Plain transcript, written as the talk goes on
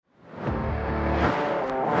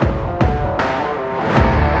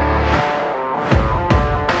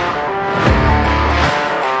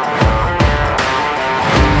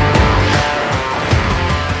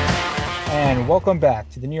welcome back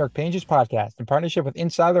to the New York Rangers podcast in partnership with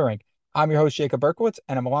Inside the Rink. I'm your host, Jacob Berkowitz,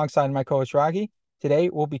 and I'm alongside my co-host, Ragi. Today,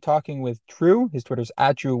 we'll be talking with Drew. His Twitter's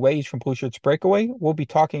 @DrewWay. He's from Blue Shirts Breakaway. We'll be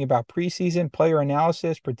talking about preseason player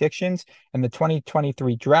analysis, predictions, and the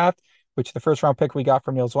 2023 draft, which the first round pick we got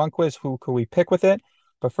from Niels Lundqvist. Who could we pick with it?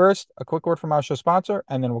 But first, a quick word from our show sponsor,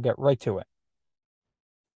 and then we'll get right to it.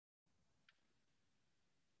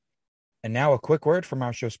 And now a quick word from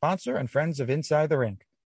our show sponsor and friends of Inside the Rink,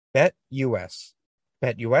 BetUS.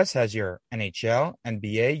 BetUS has your NHL,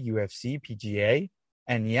 NBA, UFC, PGA,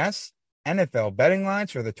 and yes, NFL betting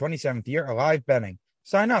lines for the 27th year of live betting.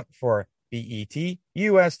 Sign up for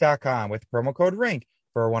betus.com with promo code RINK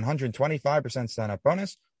for a 125% sign-up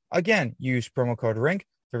bonus. Again, use promo code RINK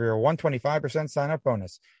for your 125% sign-up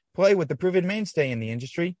bonus. Play with the proven mainstay in the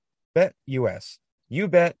industry, BetUS. You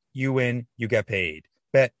bet, you win, you get paid.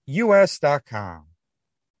 BetUS.com.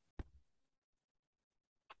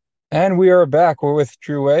 And we are back. We're with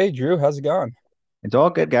Drew Way. Drew, how's it going? It's all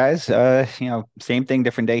good, guys. Same thing,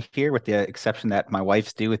 different day here, with the exception that my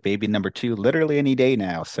wife's due with baby number two literally any day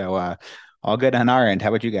now. So all good on our end. How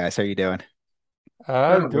about you guys? How are you doing?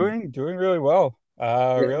 Doing really well.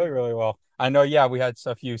 Yeah, Really, really well. I know, yeah, we had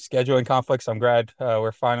a few scheduling conflicts. I'm glad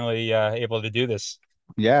we're finally able to do this.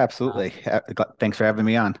 Yeah, Uh, absolutely. Thanks for having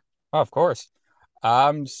me on. of course.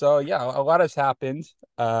 So yeah, a lot has happened.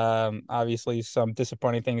 Obviously some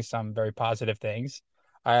disappointing things, some very positive things.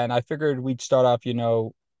 And I figured we'd start off,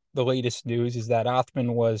 the latest news is that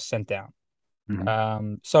Othman was sent down.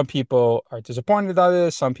 Mhm. Some people are disappointed by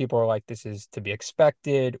this. Some people are like, this is to be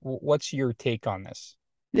expected. What's your take on this?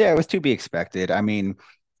 Yeah, it was to be expected. I mean,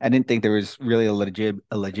 I didn't think there was really a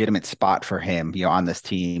legitimate spot for him, on this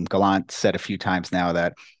team. Gallant said a few times now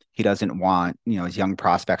that he doesn't want, his young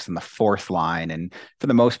prospects on the fourth line. And for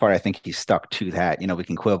the most part, I think he's stuck to that. We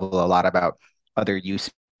can quibble a lot about other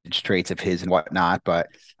usage traits of his and whatnot, but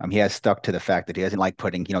he has stuck to the fact that he doesn't like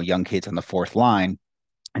putting, young kids on the fourth line.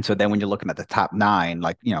 And so then when you're looking at the top nine,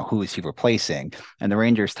 like, who is he replacing? And the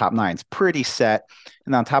Rangers' top nine's pretty set.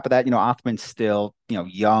 And on top of that, Othman's still,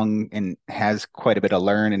 young and has quite a bit to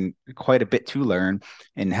learn and still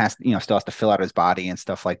has to fill out his body and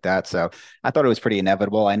stuff like that. So I thought it was pretty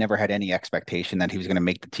inevitable. I never had any expectation that he was going to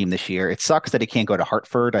make the team this year. It sucks that he can't go to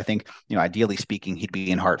Hartford. I think, ideally speaking, he'd be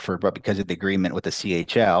in Hartford, but because of the agreement with the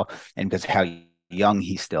CHL and because of how young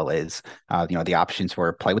he still is, the options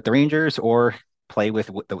were play with the Rangers or play with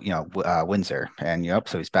the Windsor, and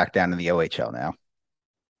so he's back down in the OHL now.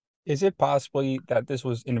 Is it possibly that this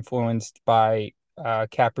was influenced by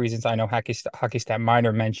cap reasons? I know Hockey Stat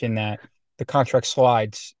Minor mentioned that the contract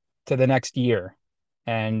slides to the next year,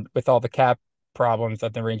 and with all the cap problems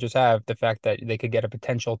that the Rangers have, the fact that they could get a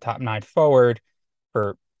potential top nine forward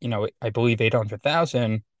for, I believe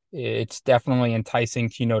 800,000, it's definitely enticing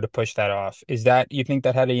to push that off. Is that, you think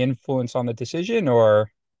that had any influence on the decision,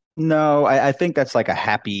 or? No, I think that's like a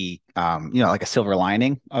happy, like a silver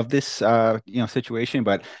lining of this, situation.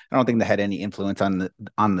 But I don't think that had any influence on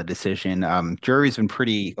the decision. Jury's been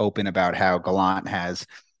pretty open about how Gallant has,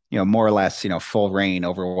 more or less, full reign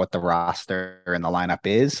over what the roster and the lineup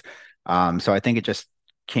is. So I think it just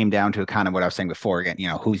came down to kind of what I was saying before. Again,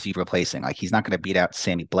 who's he replacing? Like he's not going to beat out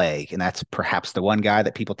Sammy Blake, and that's perhaps the one guy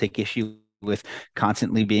that people take issue with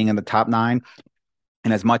constantly being in the top nine.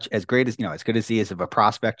 And as much as great as as good as he is of a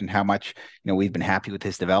prospect, and how much we've been happy with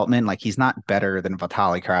his development, like he's not better than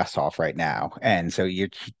Vitaly Krasov right now. And so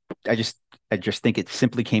I just I just think it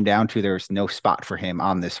simply came down to there's no spot for him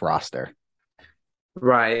on this roster.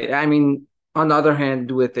 right. I mean, on the other hand,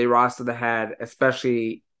 with a roster that had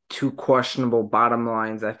especially two questionable bottom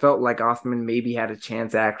lines, I felt like Othman maybe had a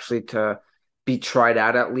chance actually to be tried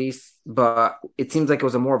out at least, but it seems like it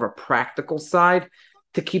was a more of a practical side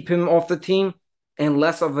to keep him off the team and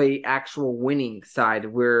less of a actual winning side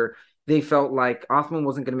where they felt like Othman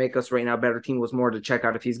wasn't going to make us right now a better team, was more to check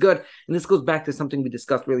out if he's good. And this goes back to something we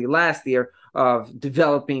discussed really last year of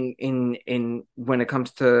developing in when it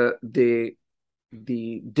comes to the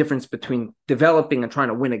difference between developing and trying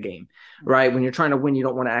to win a game, right? When you're trying to win, you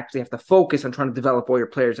don't want to actually have to focus on trying to develop all your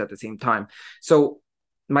players at the same time. So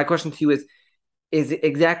my question to you is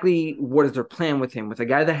exactly what is their plan with him, with a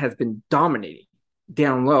guy that has been dominating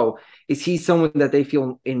down low? Is he someone that they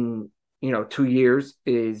feel in 2 years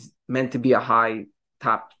is meant to be a high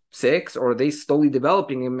top six, or are they slowly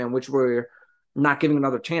developing him, and which we're not giving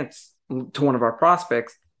another chance to one of our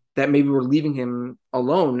prospects that maybe we're leaving him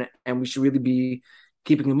alone, and we should really be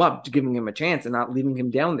keeping him up, giving him a chance, and not leaving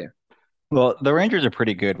him down there? Well, the Rangers are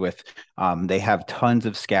pretty good with, they have tons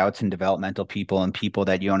of scouts and developmental people and people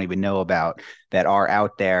that you don't even know about that are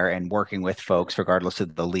out there and working with folks regardless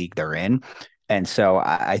of the league they're in. And so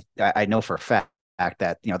I know for a fact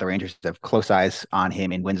that, the Rangers have close eyes on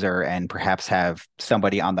him in Windsor and perhaps have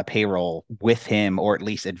somebody on the payroll with him, or at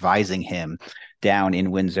least advising him down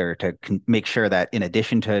in Windsor to make sure that in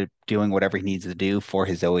addition to doing whatever he needs to do for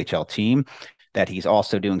his OHL team, that he's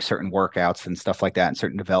also doing certain workouts and stuff like that and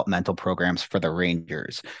certain developmental programs for the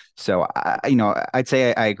Rangers. So, I'd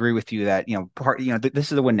say I agree with you that,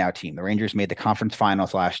 this is a win now team. The Rangers made the conference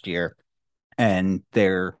finals last year, and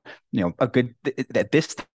they're, a good at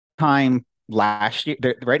this time last year.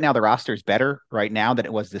 Right now, the roster is better right now than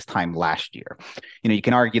it was this time last year. You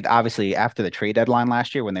can argue that obviously after the trade deadline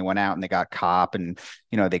last year, when they went out and they got Copp and,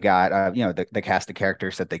 they got, the cast of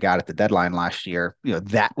characters that they got at the deadline last year,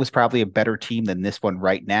 that was probably a better team than this one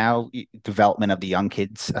right now, development of the young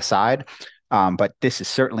kids aside. But this is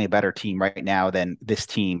certainly a better team right now than this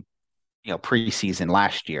team, preseason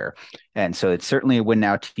last year. And so it's certainly a win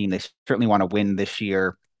now team. They certainly want to win this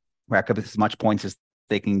year, rack up as much points as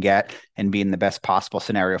they can get and be in the best possible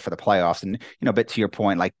scenario for the playoffs. And, but to your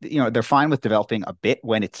point, like, they're fine with developing a bit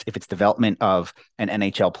if it's development of an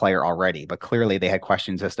NHL player already, but clearly they had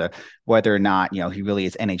questions as to whether or not, he really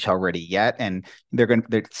is NHL ready yet. And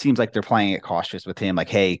it seems like they're playing it cautious with him. Like,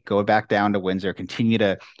 hey, go back down to Windsor, continue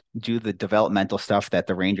to do the developmental stuff that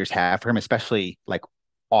the Rangers have for him, especially like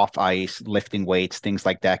off ice, lifting weights, things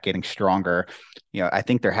like that, getting stronger. I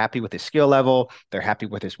think they're happy with his skill level. They're happy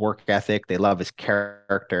with his work ethic. They love his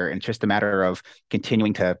character. And it's just a matter of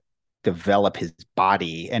continuing to develop his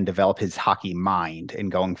body and develop his hockey mind and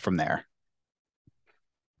going from there.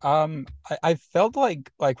 I felt like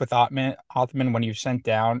with Othmann when you sent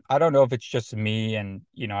down, I don't know if it's just me and,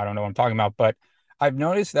 I don't know what I'm talking about, but I've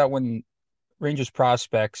noticed that when Rangers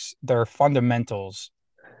prospects, their fundamentals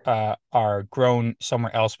are grown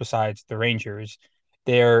somewhere else besides the Rangers.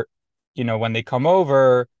 They're, when they come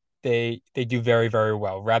over, they do very, very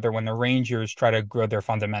well. Rather, when the Rangers try to grow their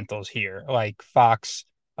fundamentals here, like Fox,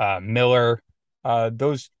 Miller,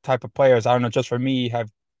 those type of players, I don't know, just for me, have,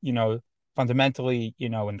 fundamentally,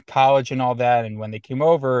 in college and all that. And when they came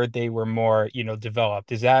over, they were more, developed.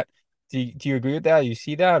 Do you agree with that? You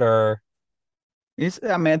see that, or?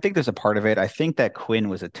 I think there's a part of it. I think that Quinn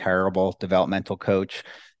was a terrible developmental coach.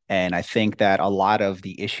 And I think that a lot of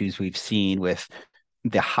the issues we've seen with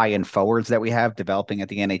the high-end forwards that we have developing at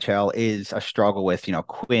the NHL is a struggle with,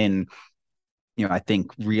 Quinn, I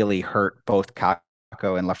think really hurt both Kakko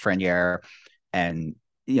and Lafreniere. And,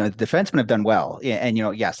 the defensemen have done well. And,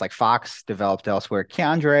 yes, like Fox developed elsewhere.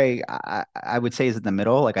 K'Andre, I would say, is in the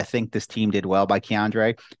middle. Like, I think this team did well by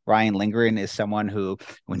K'Andre. Ryan Lindgren is someone who,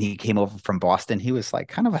 when he came over from Boston, he was like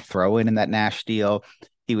kind of a throw-in in that Nash deal.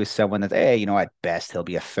 He was someone that, hey, at best he'll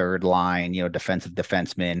be a third line, defensive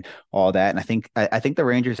defenseman, all that. And I think the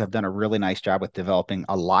Rangers have done a really nice job with developing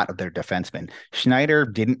a lot of their defensemen. Schneider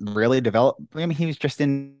didn't really develop. I mean, he was just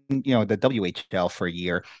in, the WHL for a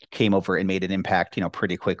year, came over and made an impact,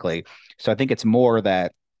 pretty quickly. So I think it's more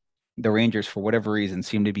that the Rangers, for whatever reason,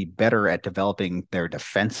 seem to be better at developing their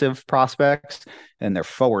defensive prospects than their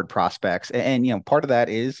forward prospects. And part of that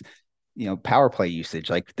is, power play usage.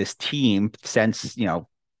 Like this team, since,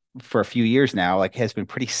 for a few years now, like has been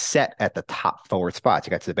pretty set at the top forward spots.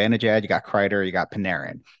 You got Zibanejad, you got Kreider, you got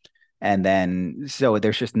Panarin. And then, so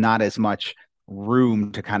there's just not as much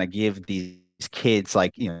room to kind of give these kids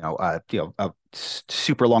like, a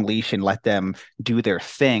super long leash and let them do their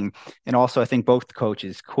thing. And also I think both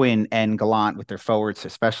coaches, Quinn and Gallant, with their forwards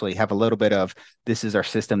especially, have a little bit of, this is our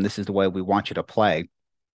system, this is the way we want you to play.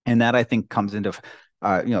 And that I think comes into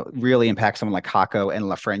really impacts someone like Kakko and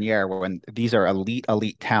Lafreniere, when these are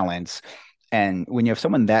elite talents. And when you have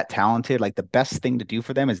someone that talented, like the best thing to do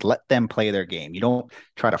for them is let them play their game. You don't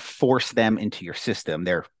try to force them into your system.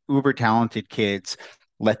 They're uber talented kids.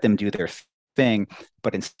 Let them do their thing.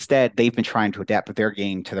 But instead, they've been trying to adapt their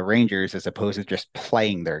game to the Rangers as opposed to just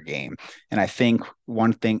playing their game. And I think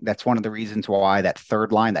that's one of the reasons why that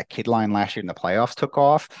third line, that kid line last year in the playoffs took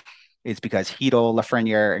off, is because Chytil,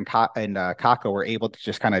 Lafreniere, and Kakko were able to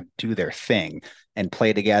just kind of do their thing and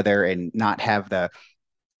play together and not have the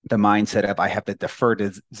mindset of I have to defer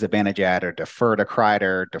to Zibanejad or defer to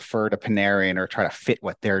Kreider, defer to Panarin, or try to fit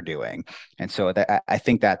what they're doing. And so I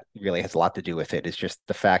think that really has a lot to do with it. It's just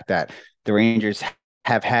the fact that the Rangers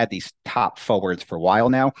have had these top forwards for a while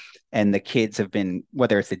now, and the kids have been,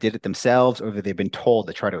 whether it's they did it themselves or they've been told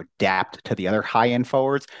to try to adapt to the other high-end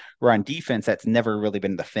forwards, where on defense, that's never really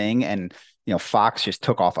been the thing. And, Fox just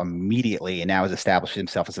took off immediately and now has established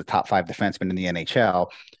himself as a top 5 defenseman in the NHL.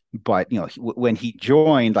 But, when he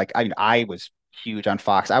joined, like, I was huge on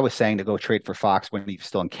Fox. I was saying to go trade for Fox when he was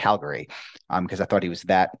still in Calgary, because I thought he was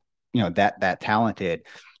that talented.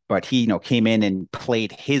 But he, came in and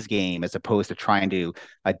played his game as opposed to trying to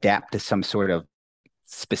adapt to some sort of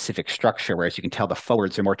specific structure, whereas you can tell the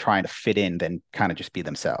forwards are more trying to fit in than kind of just be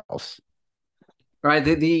themselves. Right.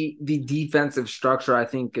 The defensive structure, I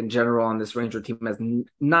think, in general on this Ranger team has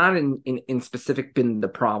not in specific been the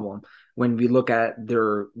problem. When we look at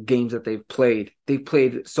their games that they've played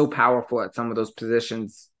so powerful at some of those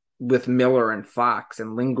positions with Miller and Fox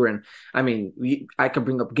and Lindgren. I mean, I could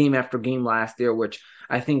bring up game after game last year, which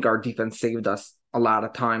I think our defense saved us a lot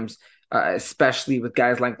of times, especially with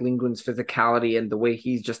guys like Lindgren's physicality and the way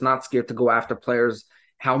he's just not scared to go after players,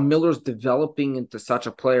 how Miller's developing into such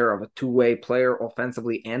a player of a two-way player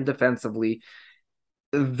offensively and defensively.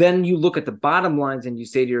 Then you look at the bottom lines and you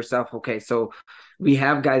say to yourself, okay, so we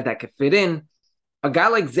have guys that could fit in. A guy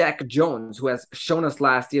like Zach Jones, who has shown us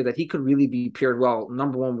last year that he could really be paired well,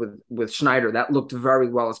 number one with Schneider, that looked very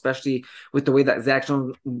well, especially with the way that Zach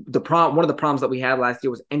Jones. One of the problems that we had last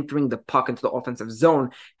year was entering the puck into the offensive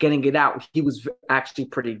zone, getting it out. He was actually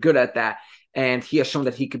pretty good at that. And he has shown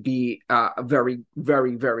that he could be very,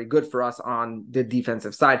 very, very good for us on the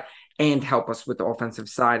defensive side and help us with the offensive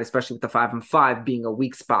side, especially with the 5-on-5 being a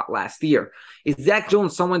weak spot last year. Is Zach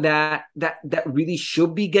Jones someone that really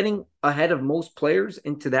should be getting ahead of most players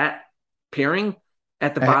into that pairing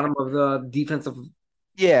at the bottom of the defensive?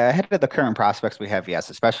 Yeah, ahead of the current prospects we have, yes,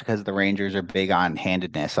 especially because the Rangers are big on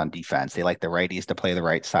handedness on defense. They like the righties to play the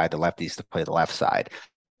right side, the lefties to play the left side.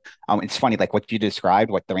 It's funny, like what you described,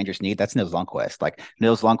 what the Rangers need, that's Nils Lundkvist. Like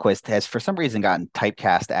Nils Lundkvist has, for some reason, gotten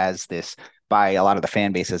typecast as this by a lot of the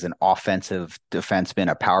fan base as an offensive defenseman,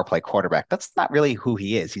 a power play quarterback. That's not really who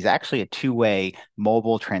he is. He's actually a two-way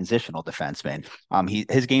mobile transitional defenseman.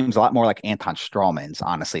 His game's a lot more like Anton Strawman's,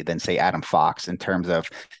 honestly, than say Adam Fox in terms of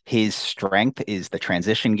his strength is the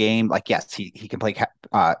transition game. Like, yes, he can play,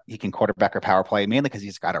 he can quarterback or power play mainly because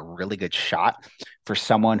he's got a really good shot for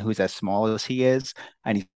someone who's as small as he is.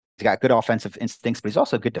 And he's got good offensive instincts, but he's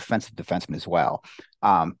also a good defensive defenseman as well.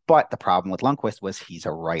 But the problem with Lundkvist was he's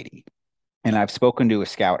a righty. And I've spoken to a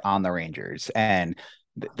scout on the Rangers, and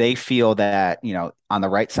they feel that, on the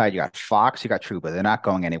right side, you got Fox, you got Trouba. They're not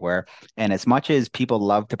going anywhere. And as much as people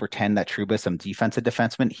love to pretend that Trouba's some defensive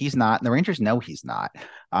defenseman, he's not. And the Rangers know he's not.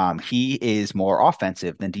 He is more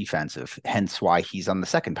offensive than defensive, hence why he's on the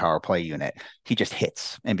second power play unit. He just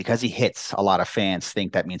hits. And because he hits, a lot of fans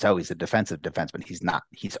think that means, oh, he's a defensive defenseman. He's not.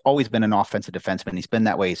 He's always been an offensive defenseman. He's been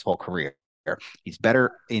that way his whole career. He's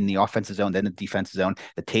better in the offensive zone than the defensive zone.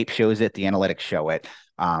 The tape shows it. The analytics show it.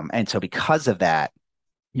 And so because of that,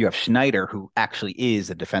 you have Schneider, who actually is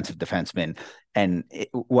a defensive defenseman. And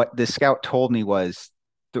what the scout told me was,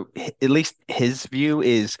 at least his view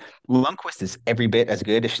is Lundkvist is every bit as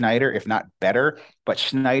good as Schneider, if not better. But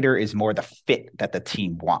Schneider is more the fit that the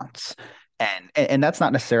team wants. And that's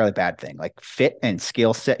not necessarily a bad thing. Like fit and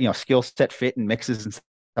skill set, skill set fit and mixes and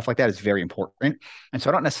stuff like that is very important. And so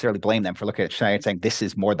I don't necessarily blame them for looking at Schneider and saying this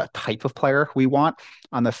is more the type of player we want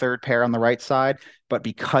on the third pair on the right side. But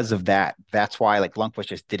because of that, that's why like Lundkvist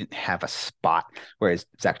just didn't have a spot, whereas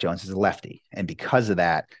Zach Jones is a lefty. And because of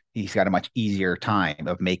that, he's got a much easier time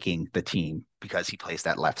of making the team because he plays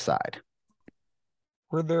that left side.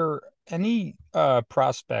 Were there any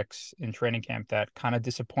prospects in training camp that kind of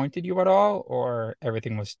disappointed you at all, or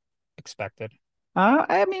everything was expected?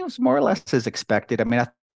 I mean, it was more or less as expected. I mean,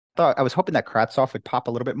 I was hoping that Kravtsov would pop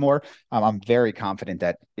a little bit more. I'm very confident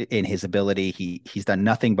that in his ability, he's done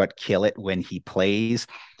nothing but kill it when he plays.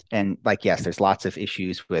 And like, yes, there's lots of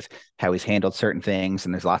issues with how he's handled certain things,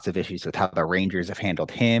 and there's lots of issues with how the Rangers have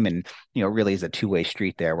handled him. And really is a two-way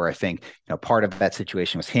street there, where I think part of that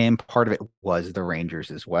situation was him, part of it was the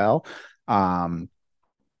Rangers as well.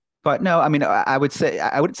 But no, I mean, I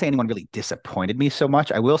wouldn't say anyone really disappointed me so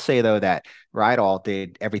much. I will say, though, that Rydal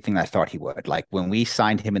did everything I thought he would. Like when we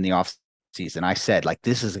signed him in the offseason, I said, like,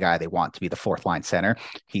 this is a guy they want to be the fourth line center.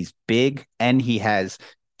 He's big and he has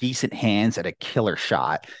decent hands at a killer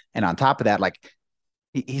shot. And on top of that, like,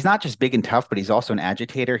 he's not just big and tough, but he's also an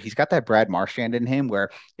agitator. He's got that Brad Marchand in him,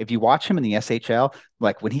 where if you watch him in the SHL,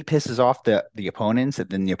 like when he pisses off the opponents and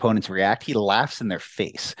then the opponents react, he laughs in their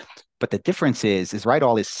face. But the difference is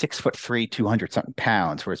Rydal is 6'3", 200 something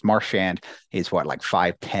pounds, whereas Marchand is what, like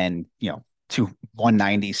 5'10",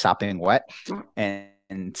 190 sopping wet.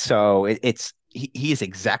 And so he is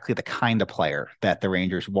exactly the kind of player that the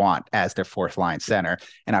Rangers want as their fourth line center.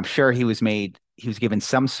 And I'm sure he was given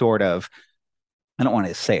some sort of, I don't want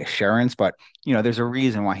to say assurance, but there's a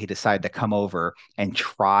reason why he decided to come over and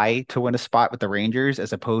try to win a spot with the Rangers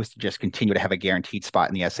as opposed to just continue to have a guaranteed spot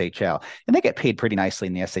in the SHL. And they get paid pretty nicely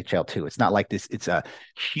in the SHL too. It's not like this, it's a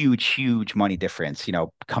huge money difference,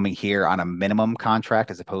 coming here on a minimum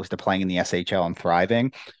contract as opposed to playing in the SHL and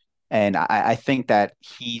thriving. And I think that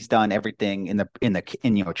he's done everything in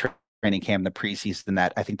training camp, the preseason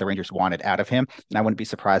that I think the Rangers wanted out of him. And I wouldn't be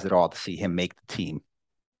surprised at all to see him make the team.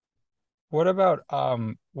 What about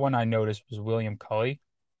one I noticed was William Cully.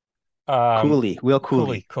 Um Will Cooley,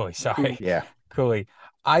 Cooley. Cooley, sorry. Yeah. Cooley.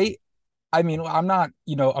 I I mean, I'm not,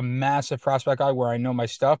 a massive prospect guy where I know my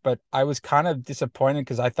stuff, but I was kind of disappointed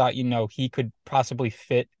because I thought, he could possibly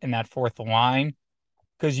fit in that fourth line.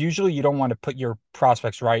 Because usually you don't want to put your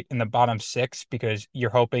prospects right in the bottom six because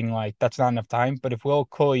you're hoping like that's not enough time. But if Will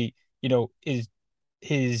Coley, is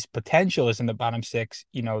his potential is in the bottom six,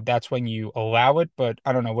 that's when you allow it. But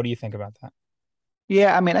I don't know. What do you think about that?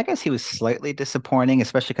 Yeah, I mean, I guess he was slightly disappointing,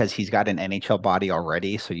 especially because he's got an NHL body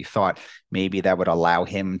already. So you thought maybe that would allow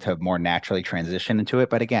him to more naturally transition into it.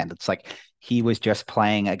 But again, it's like he was just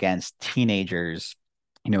playing against teenagers,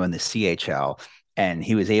 in the CHL, and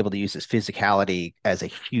he was able to use his physicality as a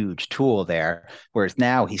huge tool there. Whereas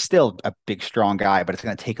now he's still a big, strong guy, but it's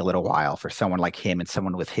going to take a little while for someone like him and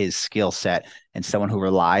someone with his skill set and someone who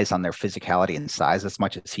relies on their physicality and size as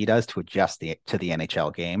much as he does to adjust to the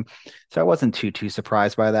NHL game. So I wasn't too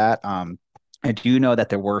surprised by that. I do know that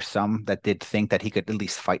there were some that did think that he could at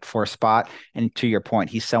least fight for a spot. And to your point,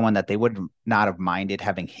 he's someone that they would not have minded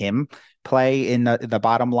having him play in the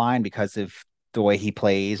bottom line because of the way he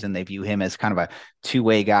plays, and they view him as kind of a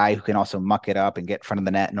two-way guy who can also muck it up and get in front of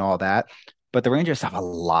the net and all that. But the Rangers have a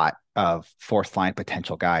lot of fourth line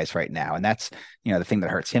potential guys right now. And that's, the thing that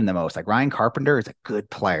hurts him the most. Like Ryan Carpenter is a good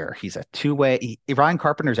player. He's a two-way. Ryan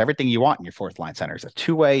Carpenter is everything you want in your fourth line center. He's a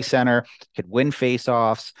two-way center, could win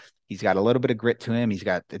faceoffs. He's got a little bit of grit to him. He's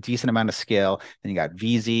got a decent amount of skill. Then you got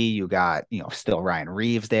VZ. You got, still Ryan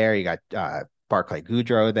Reeves there. You got Barclay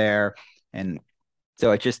Goodrow there. And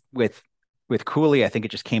so it just with Cooley, I think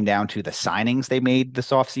it just came down to the signings they made this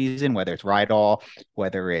offseason, whether it's Rydal,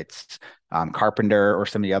 whether it's Carpenter or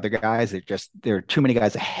some of the other guys. There are too many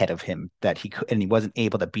guys ahead of him that he wasn't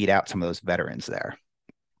able to beat out some of those veterans there.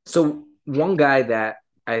 So one guy that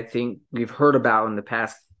I think we've heard about in the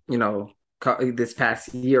past, this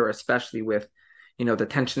past year, especially with, the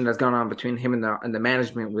tension that's gone on between him and the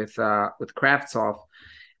management with Kravtsov,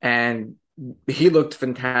 and he looked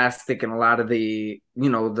fantastic in a lot of the,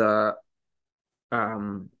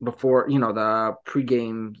 before, the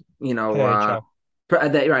pregame, KHL.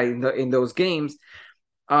 right in those games.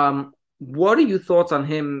 What are your thoughts on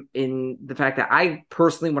him in the fact that I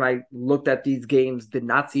personally, when I looked at these games, did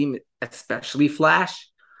not see him especially flash,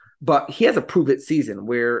 but he has a prove it season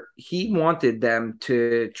where he wanted them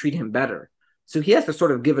to treat him better. So he has to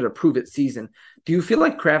sort of give it a prove it season. Do you feel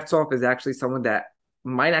like Kravtsov is actually someone that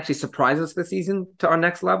might actually surprise us this season to our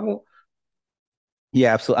next level?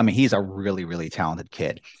 Yeah, absolutely. I mean, he's a really, really talented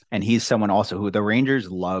kid. And he's someone also who the Rangers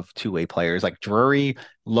love two-way players. Like Drury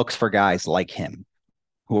looks for guys like him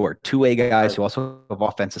who are two-way guys who also have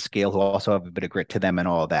offensive skill, who also have a bit of grit to them and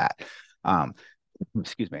all of that.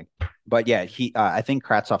 Excuse me. But yeah, I think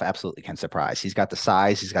Kravtsov absolutely can surprise. He's got the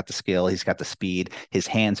size, he's got the skill, he's got the speed. His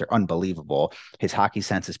hands are unbelievable. His hockey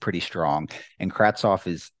sense is pretty strong. And Kravtsov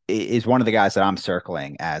is one of the guys that I'm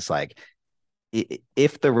circling as like,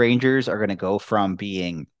 if the Rangers are going to go from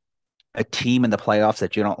being a team in the playoffs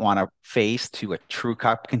that you don't want to face to a true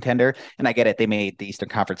cup contender, and I get it, they made the Eastern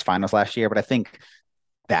Conference Finals last year, but I think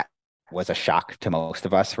that was a shock to most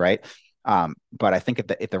of us, right? But I think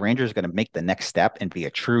if the Rangers are going to make the next step and be a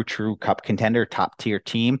true cup contender, top tier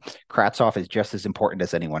team, Kravtsov is just as important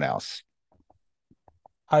as anyone else.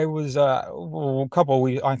 I was a couple of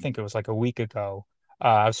weeks, I think it was like a week ago.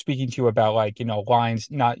 I was speaking to you about like, lines,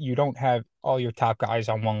 not you don't have all your top guys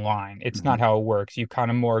on one line. It's Mm-hmm. not how it works. You kind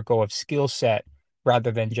of more go of skill set rather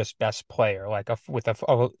than just best player, like with a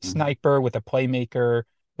Mm-hmm. sniper, with a playmaker,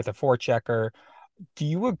 with a forechecker. Do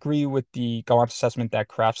you agree with the Gallant assessment that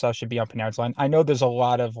Kravtsov should be on Panarin's line? I know there's a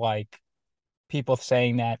lot of like people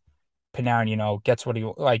saying that Panarin, gets what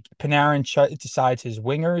he like. Panarin decides his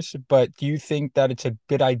wingers, but do you think that it's a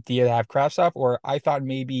good idea to have Kravtsov? Or I thought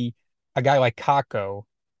maybe a guy like Kakko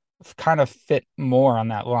kind of fit more on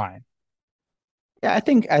that line. Yeah, I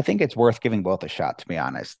think it's worth giving both a shot, to be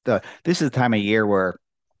honest. This is the time of year where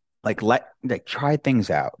like try things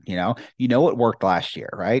out, what worked last year,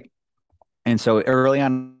 right? And so early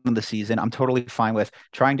on in the season, I'm totally fine with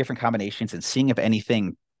trying different combinations and seeing if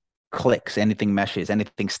anything clicks, anything meshes,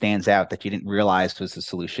 anything stands out that you didn't realize was the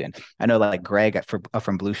solution. I know like Greg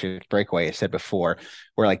from Blue Shirt Breakaway has said before,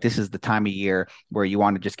 where like this is the time of year where you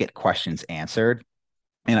want to just get questions answered.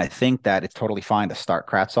 And I think that it's totally fine to start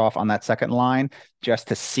Kravtsov on that second line just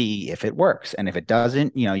to see if it works. And if it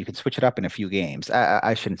doesn't, you can switch it up in a few games.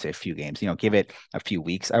 I shouldn't say a few games, give it a few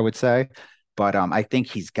weeks, I would say. But I think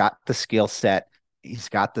he's got the skill set, he's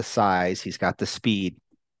got the size, he's got the speed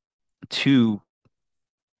to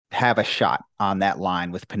have a shot on that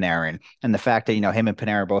line with Panarin. And the fact that, him and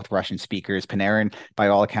Panarin are both Russian speakers. Panarin, by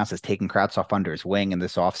all accounts, has taken Kravtsov under his wing in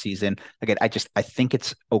this offseason. Again, I think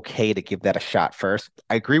it's okay to give that a shot first.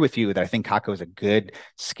 I agree with you that I think Kakko is a good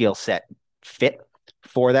skill set fit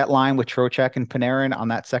for that line with Trocheck and Panarin on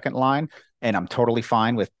that second line. And I'm totally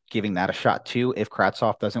fine with giving that a shot too if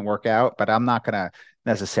Kravtsov doesn't work out. But I'm not going to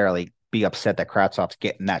necessarily be upset that Kravtsov's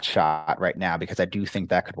getting that shot right now, because I do think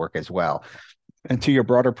that could work as well. And to your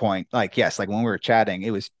broader point, like, yes, like when we were chatting, it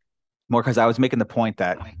was more because I was making the point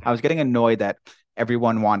that I was getting annoyed that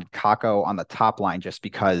everyone wanted Kakko on the top line just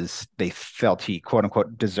because they felt he, quote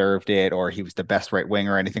unquote, deserved it, or he was the best right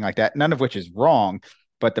winger or anything like that. None of which is wrong.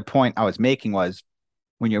 But the point I was making was,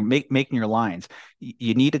 when you're making your lines,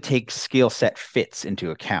 you need to take skill set fits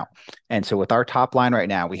into account. And so with our top line right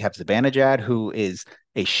now, we have Zibanejad, who is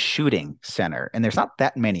a shooting center, and there's not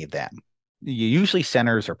that many of them. You usually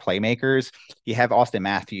centers or playmakers. You have Austin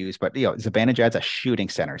Matthews, but Zibanejad's a shooting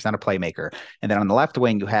center. It's not a playmaker. And then on the left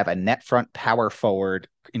wing, you have a net front power forward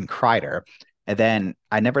in Kreider. And then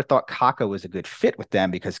I never thought Kakko was a good fit with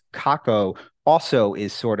them, because Kakko also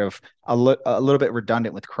is sort of a little bit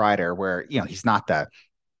redundant with Kreider, where he's not the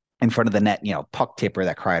in front of the net, puck tipper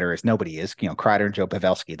that Kreider is. Nobody is. Kreider and Joe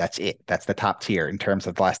Pavelski, that's it. That's the top tier in terms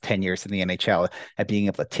of the last 10 years in the NHL at being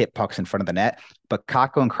able to tip pucks in front of the net. But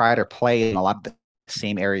Kakko and Kreider play in a lot of the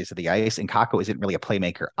same areas of the ice, and Kakko isn't really a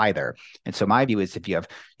playmaker either. And so my view is, if you have,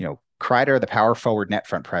 Kreider, the power forward net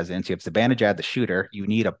front presence, you have Zibanejad, the shooter, you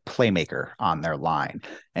need a playmaker on their line.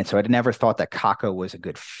 And so I never thought that Kakko was a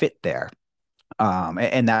good fit there.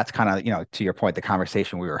 And that's kind of, to your point, the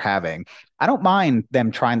conversation we were having. I don't mind them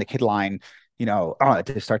trying the kid line,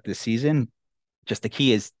 to start the season. Just the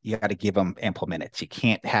key is you got to give them ample minutes. You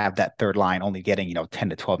can't have that third line only getting, 10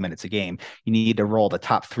 to 12 minutes a game. You need to roll the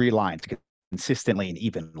top three lines consistently and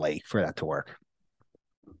evenly for that to work.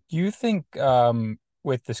 Do you think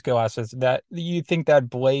with the skill assets that you think that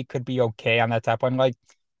Blake could be okay on that top line? Like,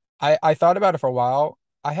 I thought about it for a while.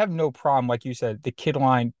 I have no problem, like you said, the kid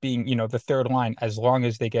line being, the third line, as long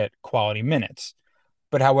as they get quality minutes.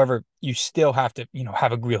 But however, you still have to,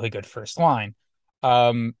 have a really good first line.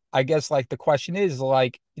 I guess like the question is,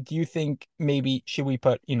 like, do you think maybe should we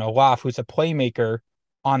put, Loff, who's a playmaker,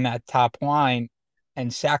 on that top line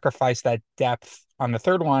and sacrifice that depth on the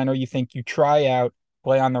third line, or you think you try out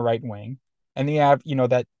play on the right wing and then you have,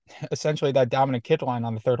 that essentially that dominant kid line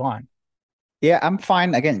on the third line? Yeah, I'm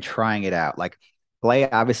fine again trying it out. Like, Blay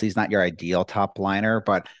obviously is not your ideal top liner,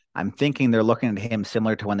 but I'm thinking they're looking at him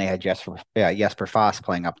similar to when they had Jesper Foss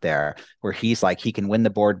playing up there, where he's like, he can win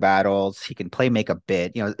the board battles, he can play make a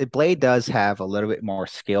bit. Blay does have a little bit more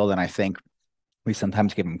skill than I think we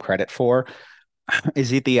sometimes give him credit for.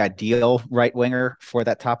 Is he the ideal right winger for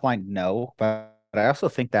that top line? No, but I also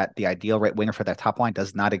think that the ideal right winger for that top line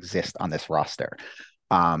does not exist on this roster.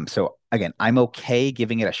 So again, I'm okay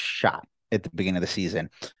giving it a shot at the beginning of the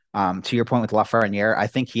season. To your point with Lafreniere, I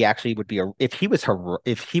think he actually would be if he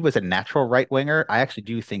was a natural right winger, I actually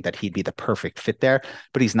do think that he'd be the perfect fit there,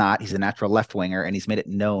 but he's not. He's a natural left winger, and he's made it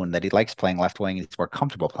known that he likes playing left wing and he's more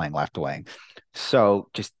comfortable playing left wing. So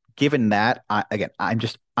just given that,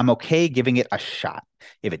 I'm okay giving it a shot.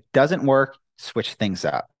 If it doesn't work, switch things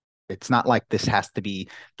up. It's not like this has to be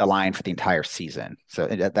the line for the entire season. So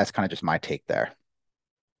that's kind of just my take there.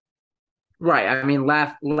 Right. I mean,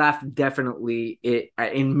 Laugh definitely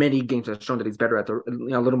in many games has shown that he's better at a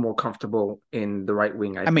little more comfortable in the right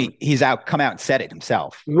wing. I mean, he's come out and said it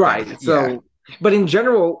himself. Right. So, but in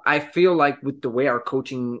general, I feel like with the way our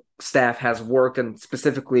coaching staff has worked, and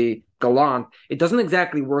specifically Gallant, it doesn't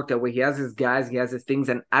exactly work that way. He has his guys, he has his things,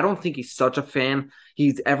 and I don't think he's such a fan.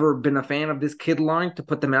 He's ever been a fan of this kid line to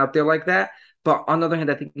put them out there like that. But on the other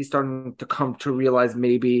hand, I think he's starting to come to realize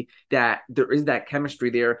maybe that there is that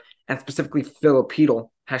chemistry there. And specifically,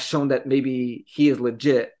 Filipino has shown that maybe he is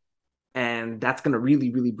legit. And that's going to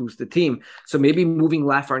really, really boost the team. So maybe moving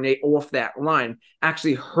Lafreniere off that line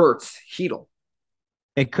actually hurts Chytil.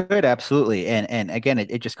 It could, absolutely. And again,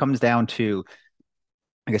 it just comes down to,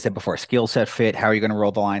 like I said before, skill set fit, how are you going to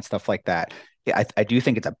roll the line, stuff like that. Yeah, I do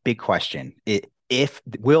think it's a big question.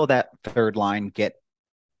 Will that third line get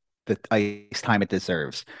the ice time it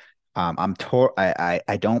deserves?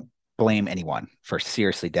 I don't blame anyone for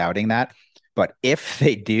seriously doubting that, but if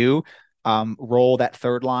they do roll that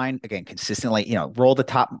third line again consistently, roll the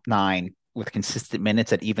top nine with consistent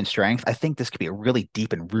minutes at even strength, I think this could be a really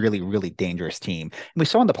deep and really, really dangerous team. And we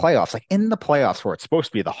saw in the playoffs, where it's supposed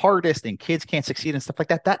to be the hardest and kids can't succeed and stuff like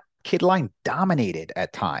that, that kid line dominated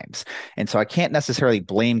at times. And so I can't necessarily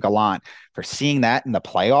blame Gallant for seeing that in the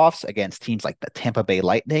playoffs against teams like the Tampa Bay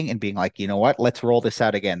Lightning and being like, you know what, let's roll this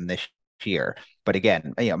out again this year. But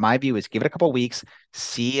again, my view is give it a couple of weeks,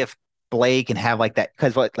 see if Blake can have like that.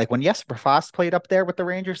 Because like when Jesper Fast played up there with the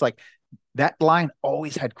Rangers, like that line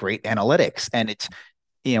always had great analytics. And it's,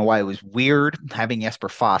 why it was weird having Jesper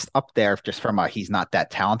Fast up there just from a he's not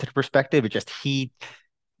that talented perspective. It just he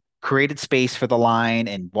created space for the line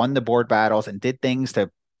and won the board battles and did things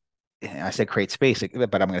to, I said create space,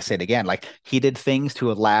 but I'm going to say it again. Like he did things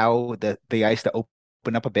to allow the ice to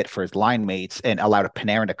open up a bit for his line mates and allow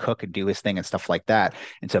Panarin to cook and do his thing and stuff like that.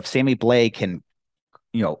 And so if Sammy Blake can,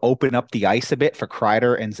 open up the ice a bit for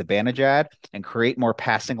Kreider and Zibanejad and create more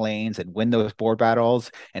passing lanes and win those board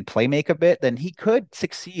battles and play make a bit, then he could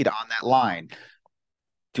succeed on that line.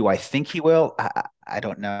 Do I think he will? I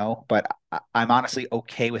don't know, but I'm honestly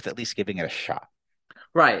okay with at least giving it a shot.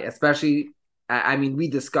 Right. Especially, I mean, we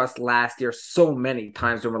discussed last year so many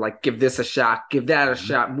times when we're like, give this a shot, give that a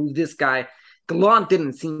shot, move this guy. Gallant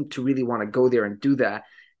didn't seem to really want to go there and do that.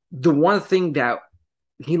 The one thing that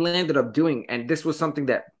he landed up doing, and this was something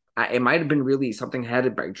that it might have been really something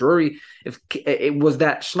headed by Drury, if it was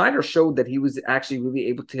that Schneider showed that he was actually really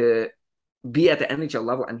able to be at the NHL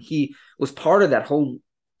level, and he was part of that whole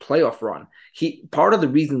playoff run. He part of the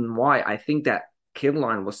reason why I think that kid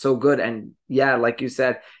line was so good, and yeah, like you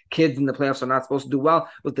said, kids in the playoffs are not supposed to do well,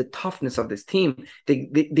 with the toughness of this team.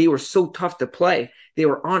 They were so tough to play. They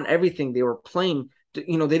were on everything. They were playing. They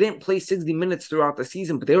didn't play 60 minutes throughout the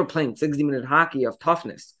season, but they were playing 60-minute hockey of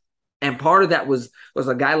toughness. And part of that was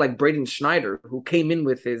a guy like Braden Schneider, who came in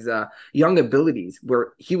with his young abilities,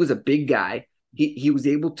 where he was a big guy. He was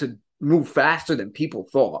able to move faster than people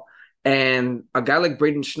thought. And a guy like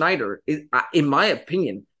Braden Schneider, is, in my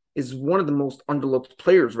opinion, is one of the most underlooked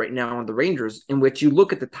players right now on the Rangers, in which you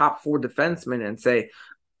look at the top 4 defensemen and say,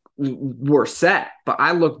 we're set. But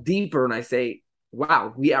I look deeper and I say,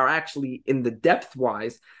 wow, we are actually in the depth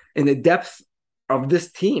of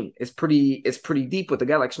this team is pretty deep with a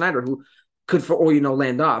guy like Schneider, who could, for all you know,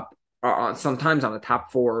 land up sometimes on a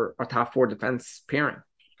top four defense pairing.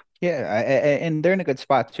 Yeah, and they're in a good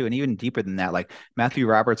spot too. And even deeper than that, like Matthew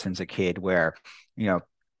Robertson's a kid where,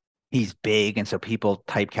 he's big, and so people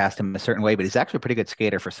typecast him a certain way, but he's actually a pretty good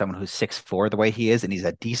skater for someone who's 6'4" the way he is, and he's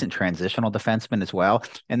a decent transitional defenseman as well.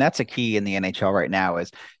 And that's a key in the NHL right now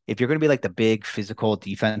is if you're going to be like the big physical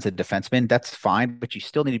defensive defenseman, that's fine, but you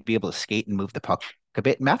still need to be able to skate and move the puck a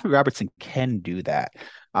bit. Matthew Robertson can do that.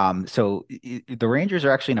 So the Rangers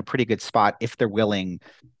are actually in a pretty good spot if they're willing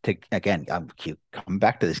to, again, come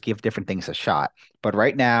back to this, give different things a shot. But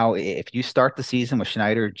right now, if you start the season with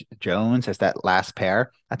Schneider Jones as that last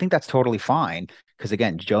pair, I think that's totally fine. Because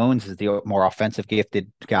again, Jones is the more offensive gifted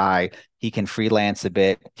guy. He can freelance a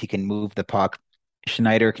bit. He can move the puck.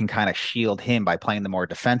 Schneider can kind of shield him by playing the more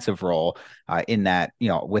defensive role in that,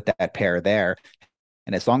 with that pair there.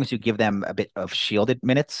 And as long as you give them a bit of shielded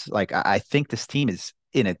minutes, like I think this team is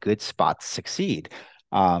in a good spot to succeed.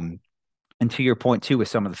 And to your point too, with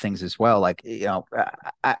some of the things as well, like,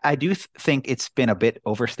 I do think it's been a bit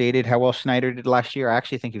overstated how well Schneider did last year. I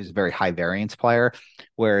actually think he was a very high variance player.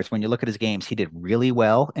 Whereas when you look at his games, he did really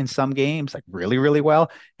well in some games, like really, really well.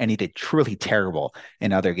 And he did truly terrible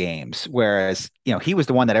in other games. Whereas, he was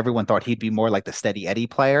the one that everyone thought he'd be more like the steady Eddie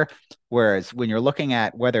player. Whereas when you're looking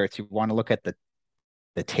at whether it's you want to look at the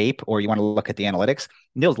tape or you want to look at the analytics,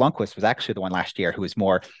 Nils Lundkvist was actually the one last year who was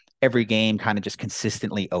more every game kind of just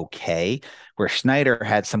consistently okay, where Schneider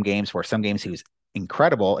had some games he was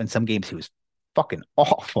incredible and some games he was fucking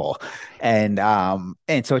awful. And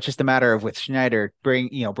so it's just a matter of with Schneider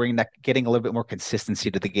bringing that, getting a little bit more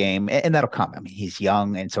consistency to the game, and that'll come. I mean, he's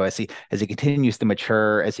young, and so as he continues to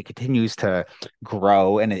mature, as he continues to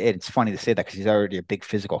grow, and it's funny to say that because he's already a big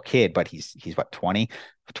physical kid, but he's what, 20,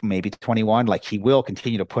 maybe 21. Like he will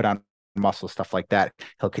continue to put on muscle, stuff like that.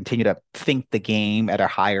 He'll continue to think the game at a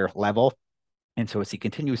higher level. And so as he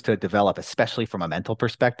continues to develop, especially from a mental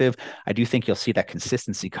perspective, I do think you'll see that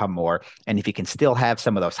consistency come more. And if he can still have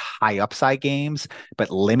some of those high upside games,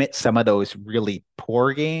 but limit some of those really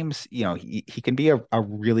poor games, he can be a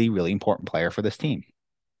really, really important player for this team.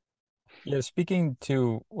 Yeah, speaking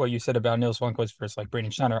to what you said about Nils Lundkvist versus like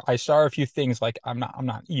Braden Schneider, I saw a few things like I'm not, I'm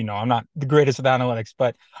not the greatest with analytics,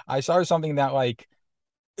 but I saw something that like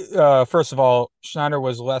first of all, Schneider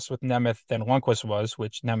was less with Nemeth than Lundkvist was,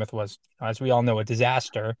 which Nemeth was, as we all know, a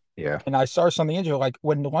disaster. Yeah. And I saw something interesting, like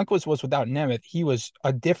when Lundkvist was without Nemeth, he was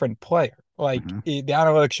a different player. Like the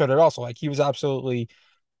analytics showed it also. Like he was absolutely.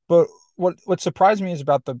 But what surprised me is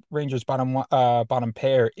about the Rangers bottom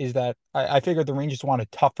pair is that I figured the Rangers want a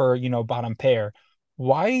tougher, bottom pair.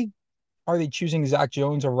 Why are they choosing Zach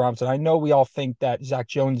Jones or Robinson? I know we all think that Zach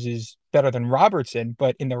Jones is better than Robertson,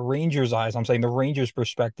 but in the Rangers' eyes, I'm saying the Rangers'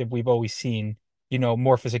 perspective, we've always seen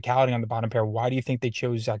more physicality on the bottom pair. Why do you think they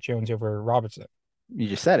chose Zach Jones over Robertson? You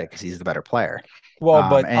just said it because he's the better player. Well,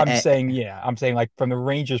 but I'm And saying, yeah, I'm saying like from the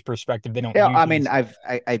Rangers perspective, they don't yeah, I usually mean,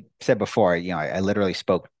 I said before, I literally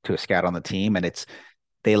spoke to a scout on the team, and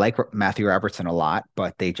they like Matthew Robertson a lot,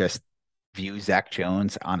 but they just view Zach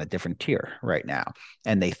Jones on a different tier right now.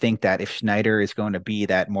 And they think that if Schneider is going to be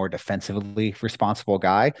that more defensively responsible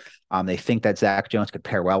guy, they think that Zach Jones could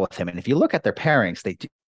pair well with him. And if you look at their pairings, they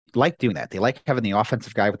like doing that. They like having the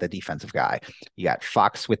offensive guy with the defensive guy. You got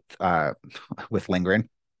Fox with Lindgren.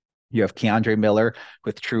 You have Keandre Miller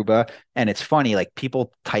with Trouba. And it's funny, like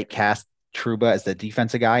people typecast Trouba as the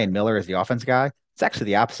defensive guy and Miller as the offensive guy. It's actually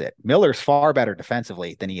the opposite. Miller's far better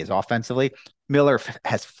defensively than he is offensively. Miller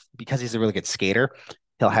has, because he's a really good skater,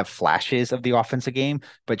 he'll have flashes of the offensive game,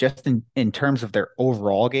 but just in terms of their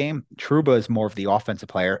overall game, Trouba is more of the offensive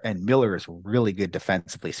player, and Miller is really good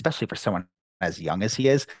defensively, especially for someone as young as he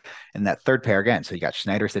is. And that third pair again, so you got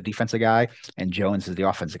Schneider as the defensive guy and Jones is the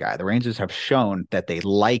offensive guy. The Rangers have shown that they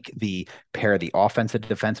like the pair of the offensive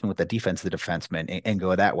defenseman with the defensive defenseman and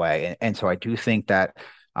go that way. And so I do think that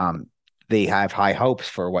they have high hopes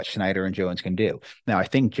for what Schneider and Jones can do. Now, I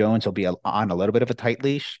think Jones will be on a little bit of a tight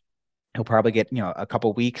leash. He'll probably get, a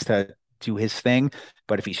couple weeks to do his thing.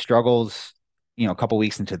 But if he struggles, a couple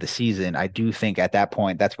weeks into the season, I do think at that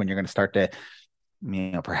point, that's when you're going to start to,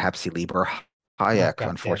 perhaps see Lieber Oh, Hayek, God damn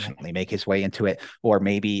it. unfortunately, make his way into it. Or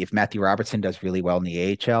maybe if Matthew Robertson does really well in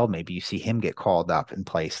the AHL, maybe you see him get called up and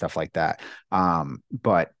play stuff like that.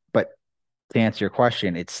 But to answer your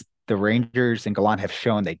question, it's the Rangers and Gallant have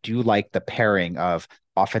shown they do like the pairing of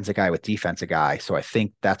offensive guy with defensive guy. So I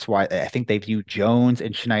think that's why I think they view Jones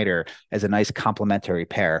and Schneider as a nice complementary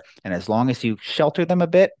pair. And as long as you shelter them a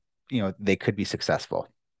bit, they could be successful.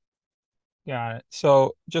 Got it.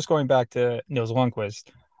 So just going back to Nils Lundkvist,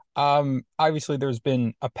 obviously there's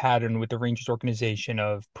been a pattern with the Rangers organization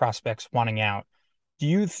of prospects wanting out. Do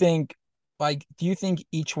you think, do you think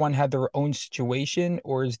each one had their own situation,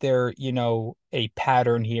 or is there, a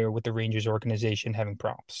pattern here with the Rangers organization having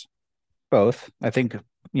problems? Both. I think,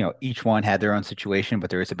 each one had their own situation, but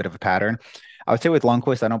there is a bit of a pattern. I would say with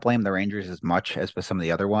Lundqvist, I don't blame the Rangers as much as with some of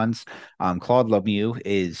the other ones. Claude Lemieux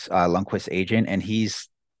is Lundqvist's agent, and he's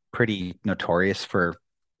pretty notorious for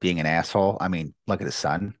being an asshole. I mean, look at his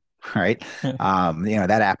son, right?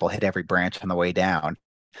 That apple hit every branch on the way down.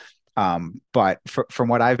 But from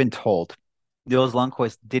what I've been told, Nils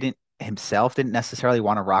Lundqvist didn't necessarily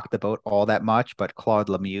want to rock the boat all that much, but Claude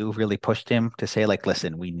Lemieux really pushed him to say, like,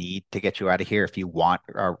 listen, we need to get you out of here if you want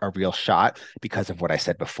a real shot because of what I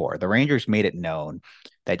said before. The Rangers made it known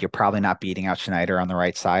that you're probably not beating out Schneider on the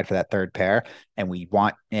right side for that third pair, and we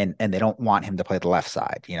want and they don't want him to play the left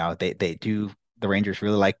side. They do. The Rangers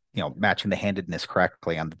really like matching the handedness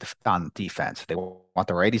correctly on defense. They want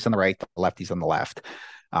the righties on the right, the lefties on the left.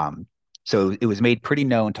 So it was made pretty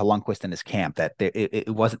known to Lundqvist in his camp that it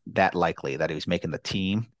wasn't that likely that he was making the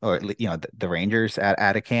team or the Rangers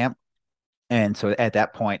at a camp. And so at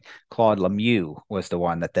that point, Claude Lemieux was the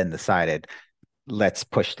one that then decided, let's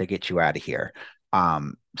push to get you out of here.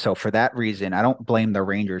 So for that reason, I don't blame the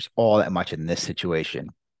Rangers all that much in this situation.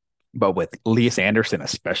 But with Elias Anderson,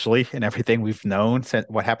 especially, and everything we've known since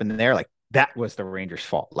what happened there, like that was the Rangers'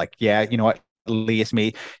 fault. Like, yeah, you know what? Elias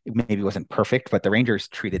maybe wasn't perfect, but the Rangers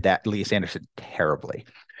treated that Elias Anderson terribly.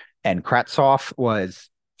 And Kravtsov was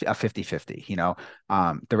a 50-50.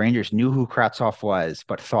 The Rangers knew who Kravtsov was,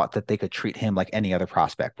 but thought that they could treat him like any other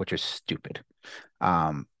prospect, which is stupid.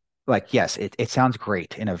 Like, yes, it sounds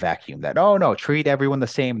great in a vacuum that, oh no, treat everyone the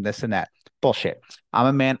same, this and that. Bullshit. I'm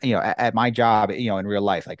a man, at my job, in real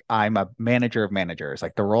life, like I'm a manager of managers.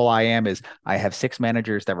 Like the role I am is I have 6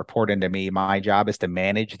 managers that report into me. My job is to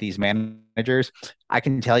manage these managers. I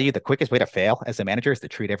can tell you the quickest way to fail as a manager is to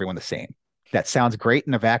treat everyone the same. That sounds great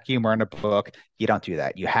in a vacuum or in a book. You don't do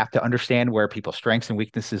that. You have to understand where people's strengths and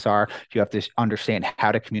weaknesses are. You have to understand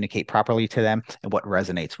how to communicate properly to them and what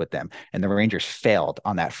resonates with them. And the Rangers failed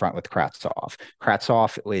on that front with Kravtsov.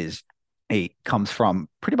 Kravtsov comes from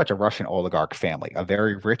pretty much a Russian oligarch family, a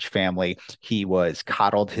very rich family. He was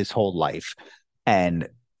coddled his whole life. And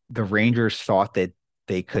the Rangers thought that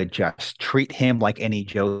they could just treat him like any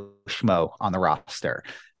Joe Schmo on the roster.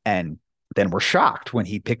 And then were shocked when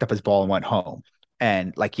he picked up his ball and went home.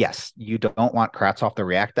 And like, yes, you don't want Kravtsov to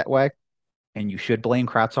react that way. And you should blame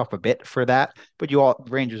Kravtsov a bit for that. But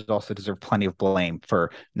Rangers also deserve plenty of blame for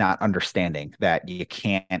not understanding that you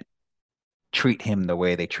can't treat him the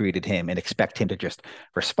way they treated him and expect him to just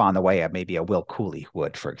respond the way maybe a Will Cooley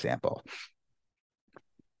would, for example.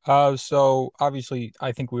 So obviously,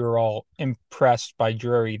 I think we were all impressed by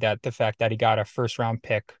Drury that the fact that he got a first round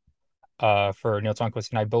pick for Nils Lundkvist,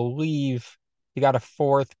 and I believe he got a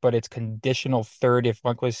fourth, but it's conditional third if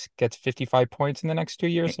Lundqvist gets 55 points in the next 2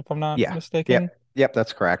 years, if I'm not Yeah. mistaken. Yep,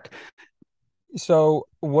 that's correct. So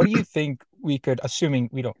what do you think we could, assuming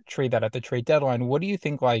we don't trade that at the trade deadline, what do you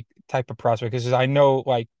think like type of prospect? Because I know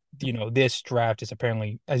like, this draft is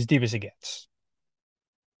apparently as deep as it gets.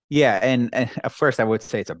 Yeah, and at first I would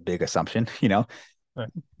say it's a big assumption, Right.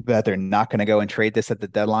 that they're not going to go and trade this at the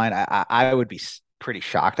deadline. I would be pretty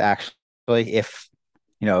shocked actually if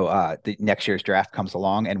the next year's draft comes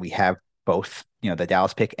along and we have both the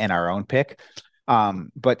Dallas pick and our own pick.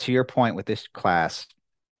 But to your point with this class,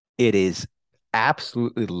 it is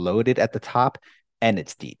absolutely loaded at the top and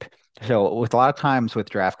it's deep. So with a lot of times with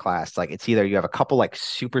draft class, like it's either you have a couple like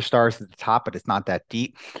superstars at the top, but it's not that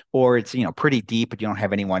deep, or it's pretty deep, but you don't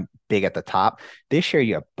have anyone big at the top. This year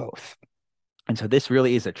you have both. And so this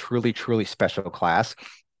really is a truly, truly special class.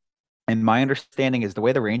 And my understanding is the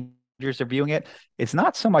way the Rangers are viewing it, it's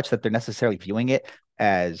not so much that they're necessarily viewing it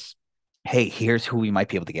as, hey, here's who we might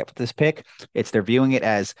be able to get with this pick. It's they're viewing it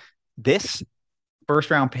as this first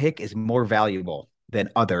round pick is more valuable than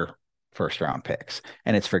other first round picks.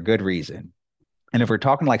 And it's for good reason. And if we're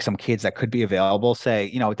talking like some kids that could be available, say,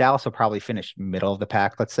 Dallas will probably finish middle of the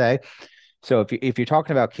pack, let's say. So if you're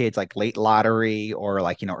talking about kids like late lottery or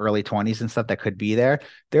like early 20s and stuff that could be there,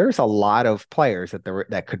 there's a lot of players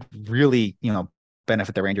that could really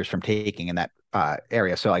benefit the Rangers from taking in that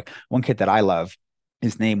area. So like one kid that I love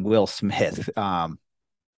is named Will Smith. And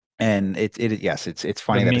it's The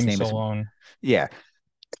funny that his memes name is alone. yeah.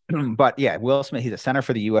 But yeah, Will Smith, he's a center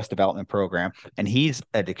for the U.S. development program, and he's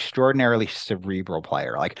an extraordinarily cerebral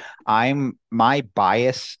player. Like my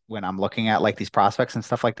bias when I'm looking at like these prospects and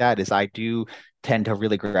stuff like that is I do tend to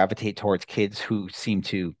really gravitate towards kids who seem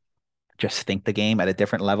to just think the game at a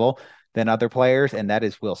different level than other players, and that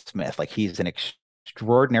is Will Smith. Like he's an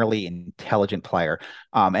extraordinarily intelligent player,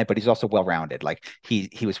 but he's also well-rounded. Like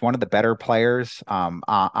he was one of the better players on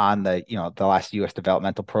the the last U.S.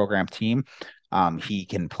 developmental program team. He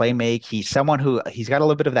can play make. He's someone who he's got a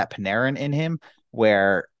little bit of that Panarin in him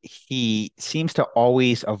where he seems to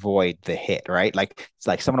always avoid the hit, right? Like it's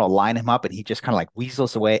like someone will line him up and he just kind of like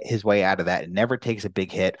weasels away his way out of that and never takes a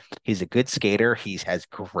big hit. He's a good skater. He has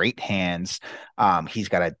great hands. He's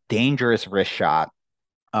got a dangerous wrist shot.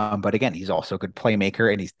 But again, he's also a good playmaker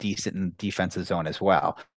and he's decent in defensive zone as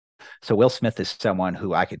well. So Will Smith is someone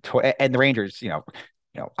who I could, and the Rangers,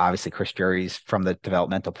 obviously Chris Drury's from the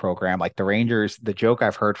developmental program. Like the Rangers, the joke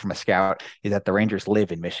I've heard from a scout is that the Rangers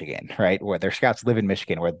live in Michigan, right? Where their scouts live in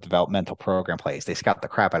Michigan, where the developmental program plays. They scout the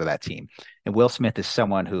crap out of that team. And Will Smith is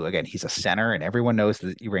someone who, again, he's a center, and everyone knows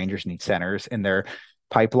that the Rangers need centers in their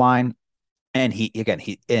pipeline. And he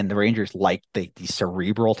and the Rangers like the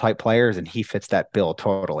cerebral type players, and he fits that bill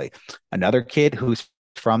totally. Another kid who's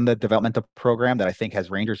from the developmental program that I think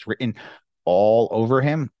has Rangers written all over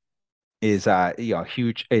him is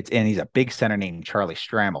huge. And he's a big center named Charlie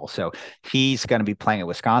Stramel. So he's going to be playing at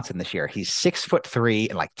Wisconsin this year. He's 6'3"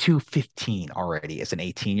 and like 215 already as an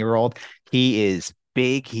 18-year-old. He is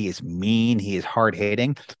big, he is mean, he is hard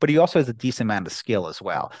hitting, but he also has a decent amount of skill as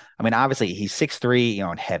well. I mean, obviously he's 6'3",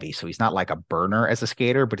 and heavy, so he's not like a burner as a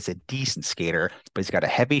skater, but he's a decent skater. But he's got a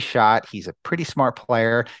heavy shot. He's a pretty smart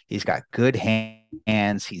player. He's got good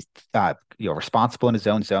hands. He's responsible in his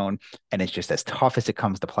own zone, and it's just as tough as it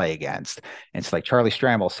comes to play against. And it's like Charlie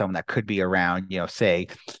Stramel, someone that could be around, say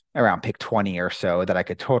around pick 20 or so, that I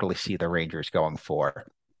could totally see the Rangers going for.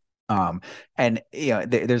 And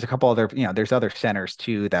there's a couple other, there's other centers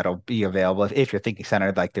too that'll be available. If you're thinking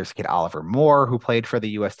center, like there's a kid Oliver Moore who played for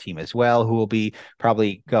the U.S. team as well, who will be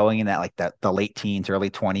probably going in that like the late teens, early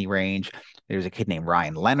 20 range. There's a kid named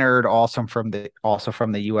Ryan Leonard, also from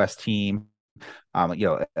the U.S. team. A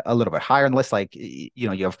little bit higher on the list, like you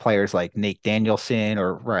have players like Nate Danielson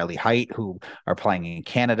or Riley Height who are playing in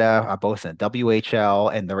Canada, both in the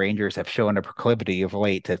WHL, and the Rangers have shown a proclivity of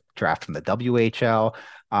late to draft from the WHL.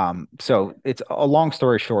 So it's a long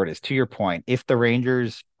story short is, to your point, if the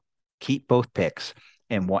Rangers keep both picks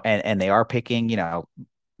and they are picking,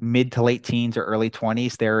 mid to late teens or early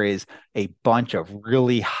 20s, there is a bunch of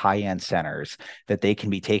really high end centers that they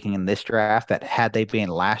can be taking in this draft that had they been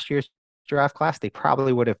last year's draft class, they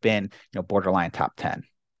probably would have been, borderline top 10.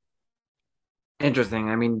 Interesting.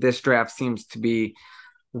 I mean, this draft seems to be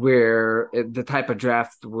the type of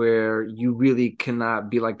draft where you really cannot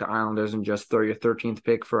be like the Islanders and just throw your 13th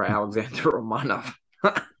pick for Alexander Romanov.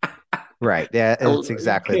 Right. Yeah, it's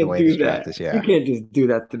exactly the way this draft is. Yeah. You can't just do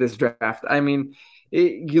that to this draft. I mean,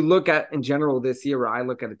 you look at in general this year, I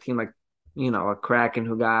look at a team like, a Kraken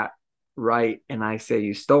who got right, and I say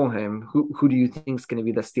you stole him. Who do you think is going to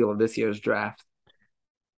be the steal of this year's draft?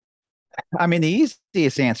 I mean, the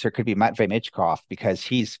easiest answer could be Matvey Michkov because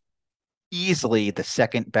he's easily the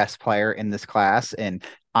second best player in this class and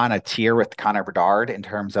on a tier with Connor Bedard in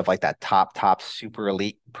terms of like that top super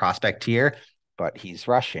elite prospect tier, but he's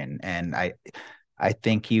Russian. And I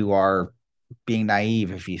think you are being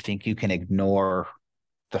naive if you think you can ignore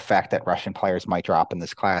the fact that Russian players might drop in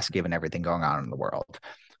this class given everything going on in the world.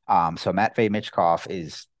 So Matvey Michkov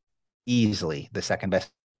is easily the second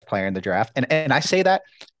best player in the draft. And I say that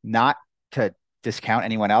not to discount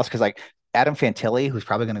anyone else because like Adam Fantilli, who's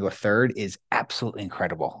probably going to go third, is absolutely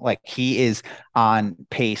incredible. Like he is on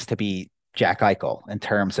pace to be Jack Eichel in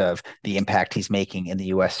terms of the impact he's making in the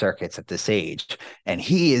U.S. circuits at this age. And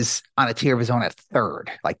he is on a tier of his own at third.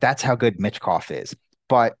 Like that's how good Michkov is.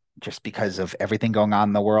 But just because of everything going on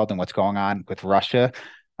in the world and what's going on with Russia,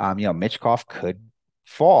 Michkov could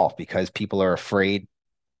fall because people are afraid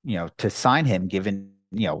to sign him given,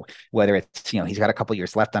 whether it's, he's got a couple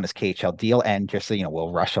years left on his KHL deal and just,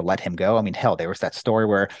 will Russia let him go? I mean, hell, there was that story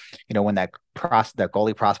where, when that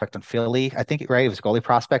goalie prospect in Philly, I think, right, it was a goalie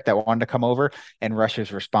prospect that wanted to come over and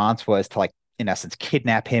Russia's response was to like, in essence,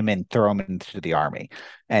 kidnap him and throw him into the army.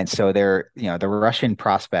 And so the Russian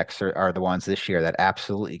prospects are the ones this year that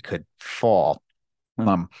absolutely could fall.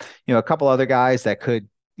 A couple other guys that could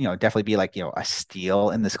definitely be like, a steal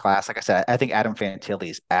in this class. Like I said, I think Adam Fantilli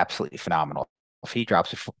is absolutely phenomenal. If he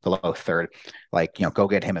drops below third, like, go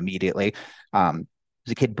get him immediately. There's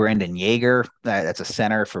a kid, Brandon Yeager, that's a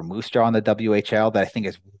center for Moose Jaw in the WHL that I think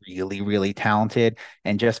is really, really talented.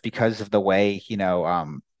 And just because of the way,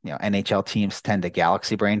 NHL teams tend to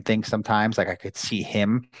galaxy brain things sometimes, like I could see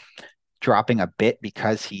him dropping a bit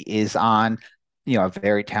because he is on a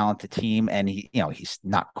very talented team and he's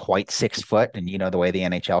not quite 6 foot and the way the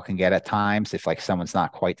NHL can get at times if like someone's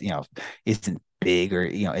not quite isn't big or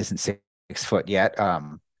isn't 6 foot yet.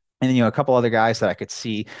 And then a couple other guys that I could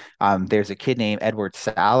see, there's a kid named Edward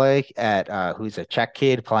Saleh at who's a Czech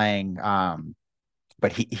kid playing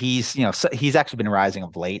but he's he's actually been rising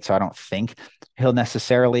of late, so I don't think he'll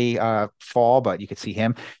necessarily fall. But you could see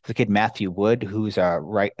him. The kid Matthew Wood, who's a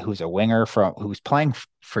winger who's playing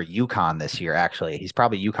for UConn this year. Actually, he's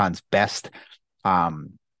probably UConn's best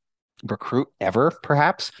recruit ever,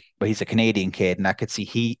 perhaps. But he's a Canadian kid, and I could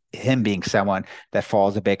see him being someone that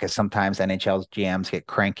falls a bit because sometimes NHL's GMs get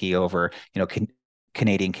cranky over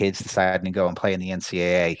Canadian kids deciding to go and play in the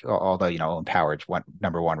NCAA, although Owen Power's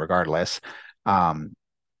number one regardless.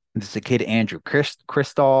 There's a kid, Andrew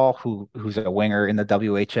Cristall, who's a winger in the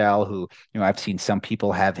WHL, who, I've seen some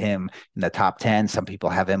people have him in the top 10, some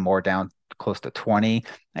people have him more down close to 20,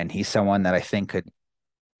 and he's someone that I think could,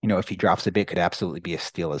 if he drops a bit, could absolutely be a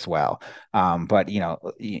steal as well. But,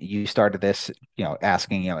 you started this,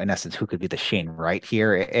 asking, in essence, who could be the Shane Wright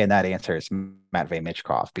here, and that answer is Matvey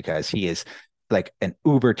Michkov, because he is like an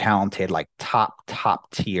uber talented, like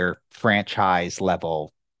top tier franchise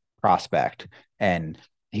level prospect, and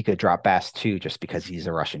he could drop Bass too just because he's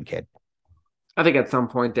a Russian kid. I think at some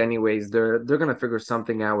point, anyways, they're going to figure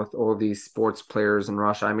something out with all these sports players in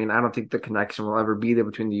Russia. I mean, I don't think the connection will ever be there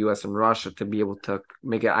between the U.S. and Russia to be able to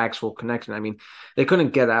make an actual connection. I mean, they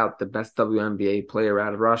couldn't get out the best WNBA player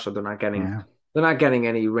out of Russia. They're not getting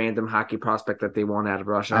any random hockey prospect that they want out of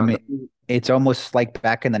Russia. I mean, it's almost like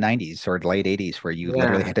back in the 90s or late 80s where you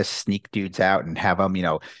literally had to sneak dudes out and have them,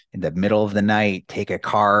 in the middle of the night, take a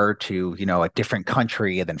car to, a different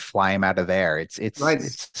country and then fly them out of there. It's right.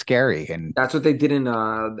 It's scary. And that's what they did in the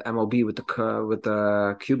MLB with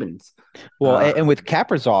the Cubans. Well, and with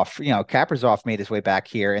Kaprizov, Kaprizov made his way back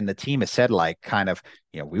here and the team has said like kind of,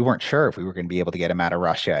 we weren't sure if we were going to be able to get him out of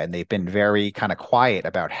Russia. And they've been very kind of quiet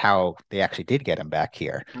about how they actually did get him back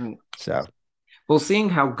here. Right. So well, seeing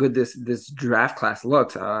how good this draft class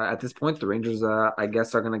looks, at this point, the Rangers, I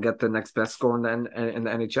guess, are going to get the next best score in the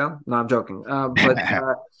NHL. No, I'm joking. But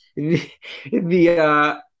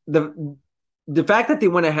the fact that they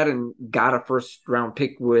went ahead and got a first round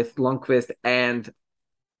pick with Lundqvist, and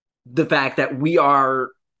the fact that we are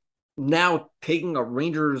now taking a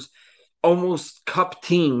Rangers almost cup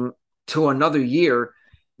team to another year,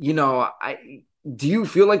 do you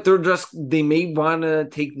feel like they may want to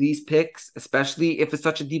take these picks, especially if it's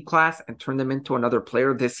such a deep class, and turn them into another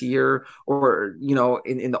player this year or, in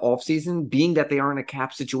the offseason, being that they are in a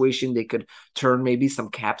cap situation, they could turn maybe some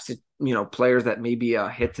caps, players that may be a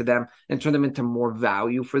hit to them and turn them into more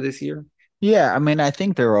value for this year? Yeah, I mean, I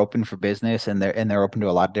think they're open for business and they're open to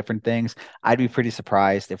a lot of different things. I'd be pretty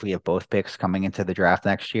surprised if we have both picks coming into the draft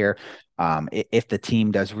next year. If the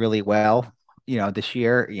team does really well, this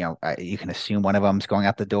year, you can assume one of them's going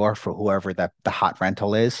out the door for whoever the hot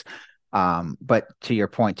rental is. But to your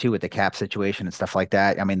point too, with the cap situation and stuff like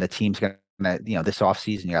that, I mean, the team's going this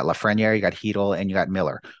offseason, you got Lafreniere, you got Heedle, and you got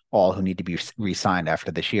Miller, all who need to be re-signed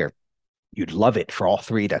after this year. You'd love it for all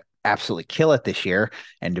three to absolutely kill it this year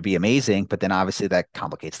and to be amazing, but then obviously that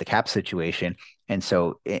complicates the cap situation. And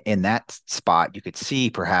so in that spot, you could see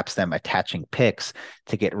perhaps them attaching picks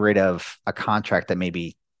to get rid of a contract that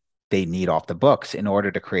maybe they need off the books in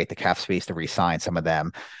order to create the cap space to re-sign some of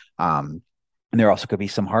them. And there also could be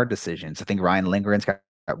some hard decisions. I think Ryan Lindgren's got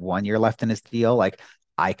 1 year left in his deal. Like,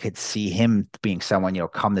 I could see him being someone,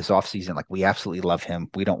 come this offseason, like, we absolutely love him.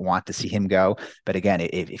 We don't want to see him go. But again,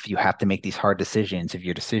 if you have to make these hard decisions, if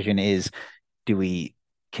your decision is, can we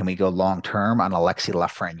go long term on Alexis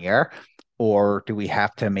Lafreniere, or do we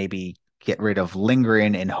have to maybe get rid of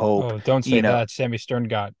Lindgren and hope? Oh, don't say that. Sammy Stern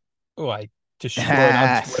got like destroyed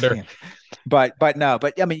on Twitter. But no,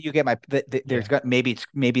 but I mean, you get there's got, maybe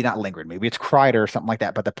not Lindgren, maybe it's Kreider or something like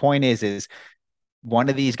that. But the point is one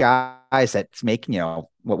of these guys that's making,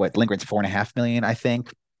 what Lindgren's $4.5 million, I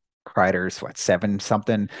think. Kreider's what, 7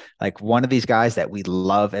 something. Like, one of these guys that we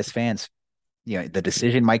love as fans, the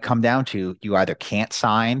decision might come down to, you either can't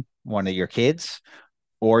sign one of your kids,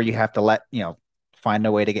 or you have to find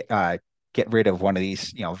a way to get rid of one of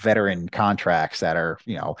these, veteran contracts that are,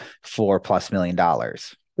 $4+ million.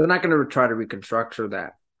 They're not going to try to reconstructure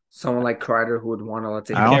that. Someone like Kreider who would want to, let's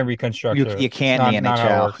say, you can't reconstruct you can't in the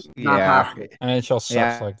NHL. Not possible. NHL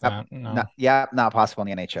sucks like that. No. Not possible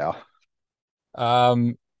in the NHL.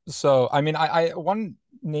 So I mean, I one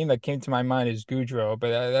name that came to my mind is Gaudreau,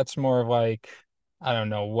 but that's more of like, I don't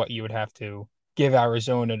know what you would have to give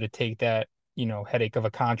Arizona to take that, headache of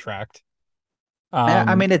a contract.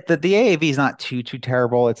 I mean, the AAV is not too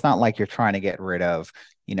terrible. It's not like you're trying to get rid of,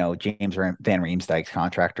 James Van Riemsdyk's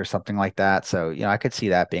contract or something like that. So, I could see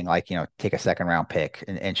that being like, take a second round pick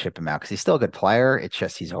and ship him out, because he's still a good player. It's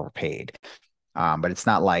just he's overpaid. But it's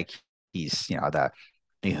not like he's,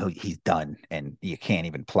 he's done and you can't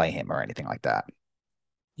even play him or anything like that.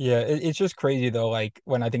 Yeah, it's just crazy though. Like,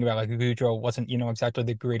 when I think about, like, Gaudreau wasn't, exactly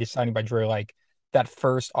the greatest signing by Drury. Like, that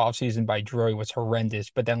first offseason by Drury was horrendous,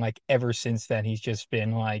 but then, like, ever since then he's just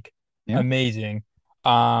been like amazing.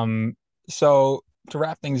 So to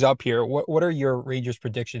wrap things up here, what are your Rangers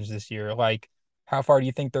predictions this year? Like, how far do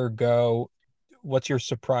you think they'll go? What's your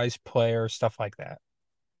surprise player? Stuff like that.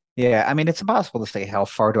 Yeah, I mean, it's impossible to say how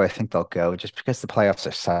far do I think they'll go, just because the playoffs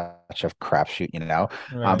are such a crapshoot,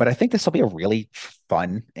 Right. But I think this will be a really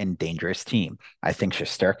fun and dangerous team. I think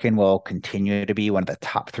Shesterkin will continue to be one of the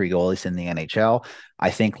top 3 goalies in the NHL.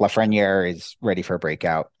 I think Lafreniere is ready for a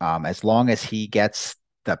breakout. As long as he gets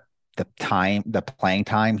the playing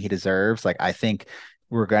time he deserves, like, I think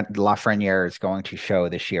Lafreniere is going to show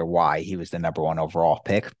this year why he was the number 1 overall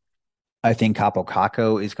pick. I think Kaapo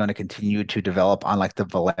Kakko is going to continue to develop on, like, the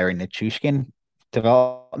Valeri Nichushkin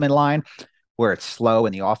development line, where it's slow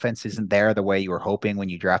and the offense isn't there the way you were hoping when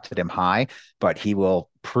you drafted him high, but he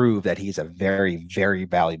will prove that he's a very, very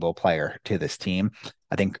valuable player to this team.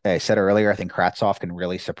 I think I said earlier, I think Kravtsov can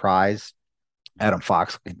really surprise. Adam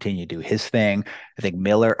Fox will continue to do his thing. I think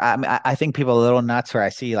Miller, I think people are a little nuts where I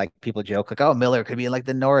see, like, people joke like, oh, Miller could be in, like,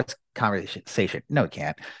 the Norris conversation. No, he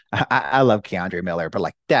can't. I love Keandre Miller, but,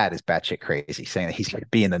 like, that is batshit crazy saying that he's going to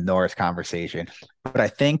be in the Norris conversation. But I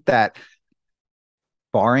think that,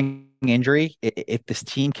 barring injury, if this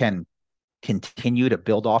team can continue to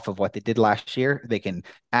build off of what they did last year, they can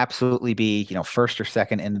absolutely be, first or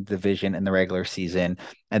second in the division in the regular season.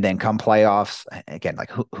 And then come playoffs, again, like,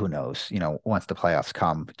 who knows, once the playoffs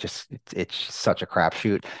come, just it's such a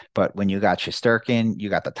crapshoot. But when you got Shesterkin, you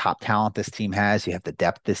got the top talent this team has, you have the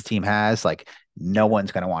depth this team has, like, no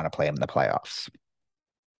one's going to want to play them in the playoffs.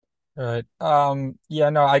 All right. Yeah,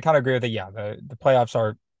 no, I kind of agree with it. Yeah, the playoffs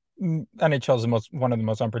are, NHL is one of the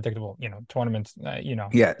most unpredictable, tournaments.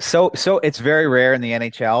 Yeah, so it's very rare in the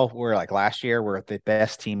NHL where, like, last year, where the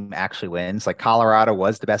best team actually wins. Like, Colorado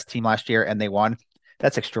was the best team last year and they won.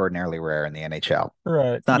 That's extraordinarily rare in the NHL.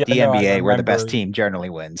 Right. It's not Yeah, the no, I NBA where the remember. best team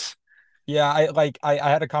generally wins. Yeah, I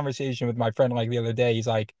had a conversation with my friend, like, the other day. He's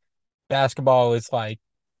like, basketball is like,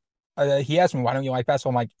 he asked me, why don't you like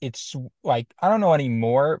basketball? I'm like, it's like, I don't know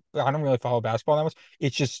anymore. I don't really follow basketball that much.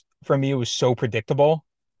 It's just, for me, it was so predictable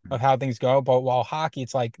of how things go. But while hockey,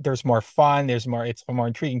 it's like, there's more fun, it's more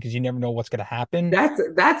intriguing because you never know what's going to happen.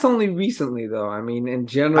 That's only recently, though. I mean, in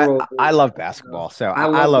general, I love basketball, so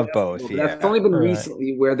I love both. but Yeah, that's only been Right.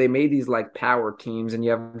 recently where they made these, like, power teams, and you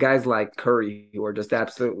have guys like Curry who are just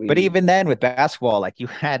absolutely. but even then, with basketball, like, you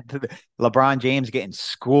had LeBron James getting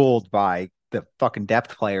schooled by the fucking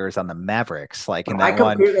depth players on the Mavericks, like, in that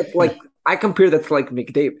one. I compare that's like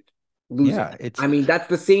McDavid losing. Yeah, I mean, that's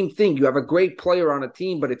the same thing. You have a great player on a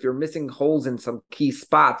team, but if you're missing holes in some key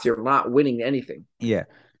spots, you're not winning anything. Yeah.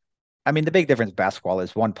 I mean, the big difference in basketball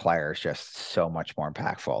is one player is just so much more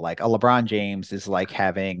impactful. Like a LeBron James is like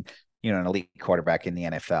having, an elite quarterback in the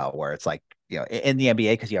NFL, where it's like, in the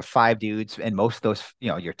NBA, because you have five dudes, and most of those,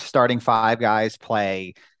 your starting five guys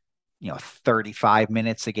play, 35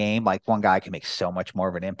 minutes a game. Like one guy can make so much more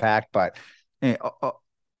of an impact. But,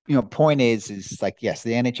 point is like, yes,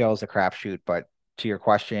 the NHL is a crapshoot, but to your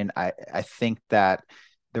question, I think that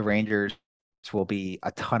the Rangers will be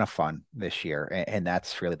a ton of fun this year, and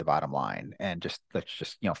that's really the bottom line. And just let's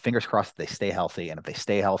just fingers crossed they stay healthy, and if they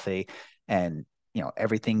stay healthy, and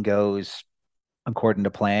everything goes according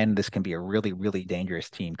to plan, this can be a really really dangerous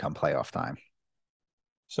team come playoff time.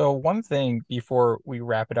 So one thing before we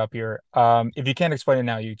wrap it up here, if you can't explain it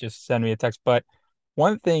now, you just send me a text. But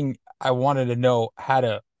one thing I wanted to know how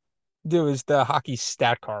to do is the hockey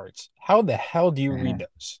stat cards. How the hell do you read Yeah.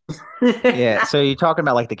 those? Yeah. So you're talking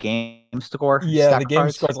about like the game score Yeah, the stack game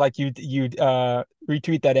cards? scores like you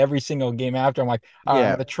retweet that every single game after. I'm like, all right,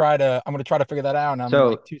 Yeah. I'm gonna try to figure that out. And I'm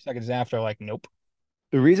like So 2 seconds after, like, nope.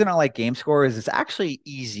 the reason I like game score is it's actually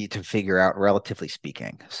easy to figure out, relatively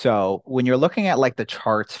speaking. So when you're looking at like the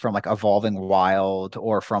charts from like Evolving Wild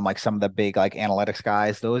or from like some of the big like analytics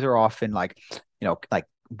guys, those are often like, like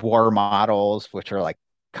war models, which are like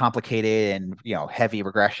complicated and, heavy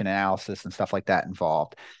regression analysis and stuff like that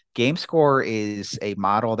involved. Game score is a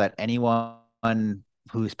model that anyone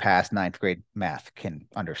who's passed ninth grade math can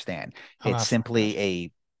understand. Oh, It's that's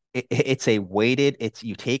simply it's a weighted, it's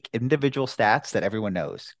you take individual stats that everyone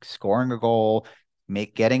knows: scoring a goal,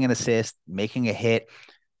 getting an assist, making a hit,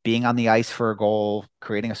 being on the ice for a goal,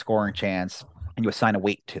 creating a scoring chance, and you assign a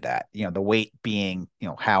weight to that. The weight being,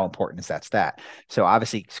 how important is that stat? So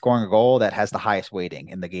obviously scoring a goal, that has the highest weighting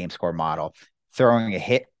in the game score model. Throwing a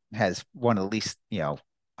hit has one of the least,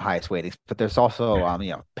 highest weightings, but there's also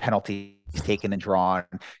penalties taken and drawn,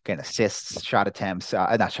 getting assists, shot attempts,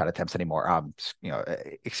 not shot attempts anymore,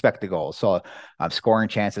 expected goals. So scoring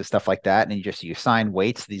chances, stuff like that. And you assign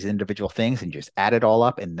weights to these individual things and you just add it all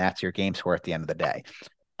up, and that's your game score at the end of the day.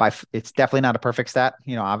 It's definitely not a perfect stat,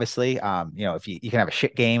 obviously. If you can have a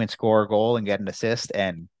shit game and score a goal and get an assist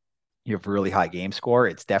and you have really high game score,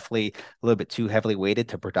 it's definitely a little bit too heavily weighted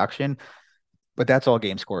to production. But that's all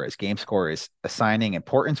game score is. Game score is assigning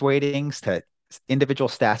importance weightings to individual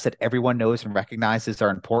stats that everyone knows and recognizes are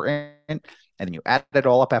important. And then you add it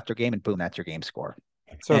all up after game, and boom, that's your game score.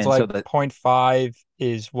 so it's And so like the point 0.5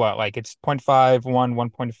 is what? Like it's 0.5,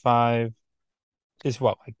 1.5 is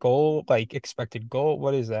what? Like goal, like expected goal.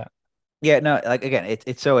 What is that? Yeah, no, like again,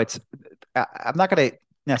 it's I'm not gonna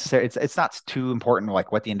necessarily, it's not too important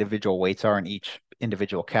like what the individual weights are in each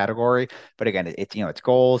individual category, but again, it's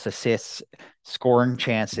goals, assists, scoring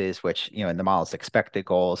chances, which in the model is expected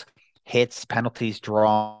goals, hits, penalties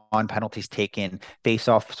drawn, penalties taken,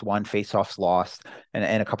 face-offs won, face-offs lost,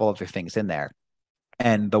 and a couple other things in there.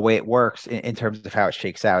 And the way it works in terms of how it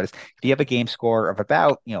shakes out is if you have a game score of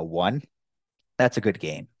about 1, that's a good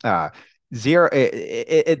game. Zero,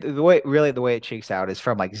 the way it shakes out is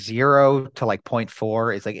from like 0 to like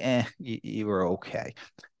 0.4 is like, you were okay.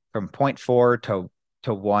 From 0.4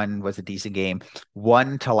 to 1 was a decent game.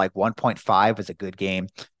 1 to like 1.5 was a good game.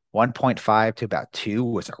 1.5 to about 2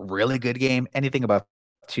 was a really good game. Anything above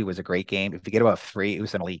 2 was a great game. If you get above 3, it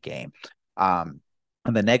was an elite game. Um,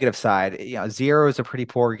 on the negative side, 0 is a pretty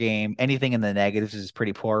poor game. Anything in the negatives is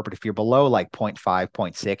pretty poor. But if you're below like 0.5,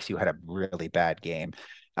 0.6, you had a really bad game.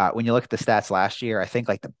 When you look at the stats last year, I think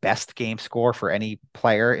like the best game score for any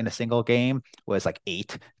player in a single game was like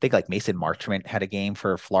 8. I think like Mason Marchment had a game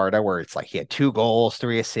for Florida where it's like he had 2 goals,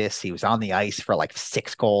 3 assists. He was on the ice for like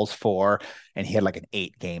 6 goals, 4, and he had like an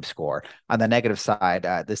 8 game score. On the negative side,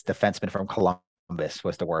 this defenseman from Columbus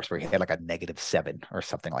was the worst, where he had like a -7 or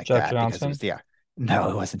something like Jack that, because it Johnson? was, yeah. No,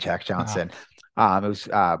 it wasn't Jack Ah, Johnson. It was,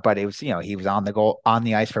 but it was, he was on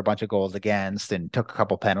the ice for a bunch of goals against and took a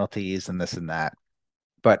couple penalties and this and that.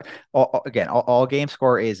 But again, all game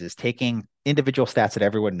score is taking individual stats that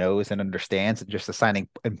everyone knows and understands and just assigning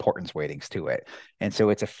importance weightings to it. And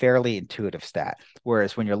so it's a fairly intuitive stat.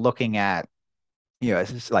 Whereas when you're looking at,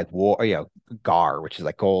 it's just like war, GAR, which is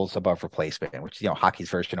like goals above replacement, which is,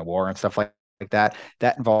 hockey's version of war and stuff like that.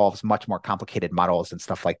 That involves much more complicated models and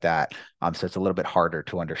stuff like that. So it's a little bit harder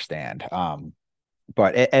to understand.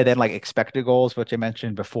 But and then like expected goals, which I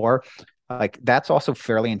mentioned before, like that's also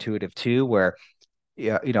fairly intuitive too, where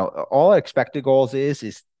yeah, all expected goals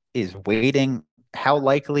is weighting how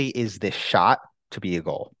likely is this shot to be a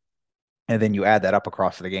goal, and then you add that up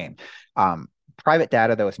across the game. Private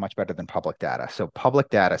data though is much better than public data. So public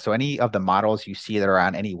data, so any of the models you see that are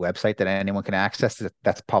on any website that anyone can access,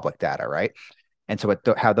 that's public data, right? And so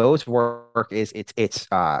how those work is the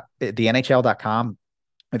NHL.com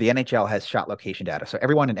the NHL has shot location data. So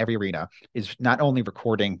everyone in every arena is not only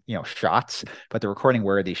recording, shots, but they're recording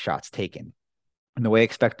where are these shots taken. And the way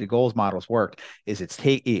expected goals models work is it's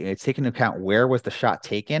taking into account where was the shot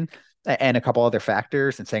taken and a couple other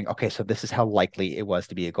factors and saying, okay, so this is how likely it was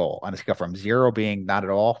to be a goal on a scale from 0 being not at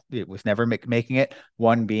all, it was never making it,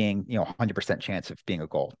 1 being, 100% chance of being a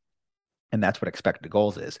goal. And that's what expected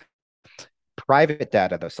goals is. Private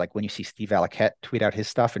data, though, so like when you see Steve Alloquette tweet out his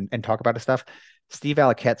stuff and talk about his stuff, Steve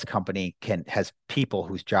Alloquette's company has people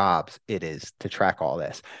whose jobs it is to track all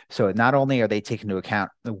this. So not only are they taking into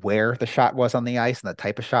account where the shot was on the ice and the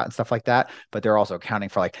type of shot and stuff like that, but they're also accounting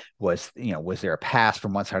for like, was there a pass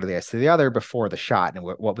from one side of the ice to the other before the shot? And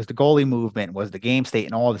what was the goalie movement? Was the game state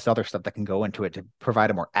and all this other stuff that can go into it to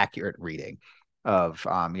provide a more accurate reading of,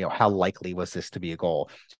 how likely was this to be a goal?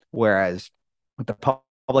 Whereas with the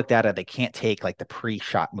public data, they can't take like the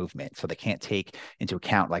pre-shot movement, so they can't take into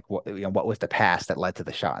account like what was the pass that led to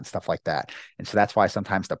the shot and stuff like that. And so that's why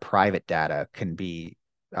sometimes the private data can be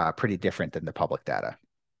pretty different than the public data.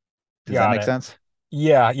 Does that make sense?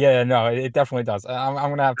 Yeah, no, it definitely does. I'm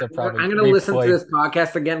gonna have to probably I'm gonna listen to replay. this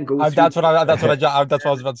podcast again. Go through. That's what I was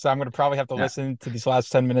about to say. I'm gonna probably have to Yeah. listen to these last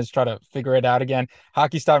 10 minutes, try to figure it out again.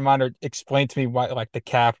 Hockey Stat Miner explained to me why, like the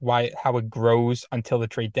cap, how it grows until the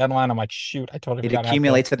trade deadline. I'm like, shoot, I totally It forgot.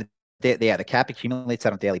 accumulates the cap accumulates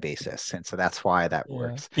on a daily basis, and so that's why that Yeah,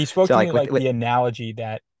 works. he spoke So to me like like the analogy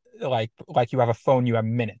that like you have a phone, you have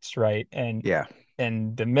minutes, right? yeah,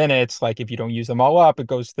 And the minutes, like if you don't use them all up, it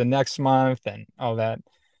goes to the next month and all that.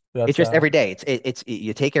 it's That's just every day.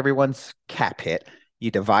 You take everyone's cap hit,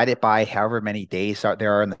 you divide it by however many days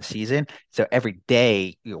there are in the season. So every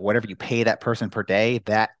day, whatever you pay that person per day,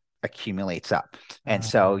 that accumulates up. And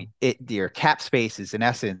so your cap space is in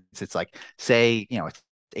essence, it's like say, it's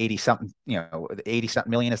 80 something, 80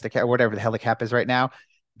 something million is the cap, whatever the hell the cap is right now.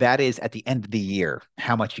 That is at the end of the year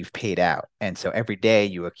how much you've paid out. And so every day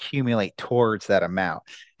you accumulate towards that amount.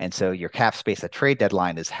 And so your cap space at trade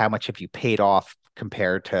deadline is how much have you paid off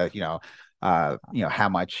compared to, how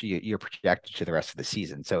much you're projected to the rest of the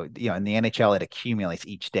season. So, in the NHL, it accumulates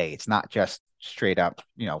each day. It's not just straight up,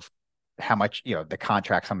 how much, the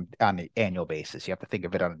contracts on the annual basis. You have to think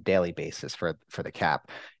of it on a daily basis for the cap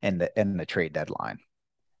and the trade deadline.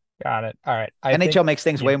 Got it. All right. NHL makes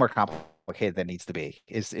things way more complicated than it needs to be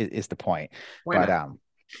is the point.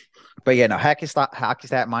 But yeah, no, Hockey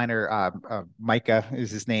Stat Miner, Micah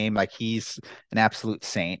is his name. Like he's an absolute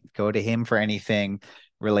saint. Go to him for anything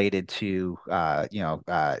related to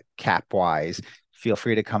cap wise. Feel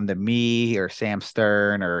free to come to me or Sam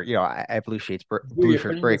Stern or at Blue Shirts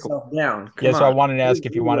Break. Down. So I wanted to ask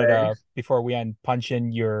if you wanted to, before we end, punch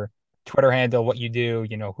in your Twitter handle, what you do,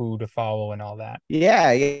 who to follow and all that.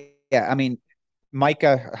 Yeah. I mean,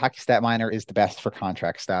 Micah Hockey Stat Miner is the best for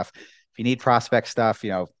contract stuff. If you need prospect stuff,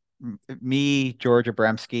 me, George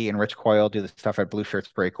Abramsky, and Rich Coyle do the stuff at Blue Shirts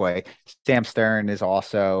Breakaway. Sam Stern is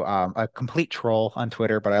also a complete troll on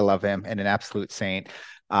Twitter, but I love him and an absolute saint.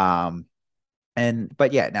 But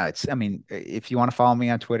yeah, no, if you want to follow me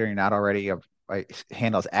on Twitter, you're not already, my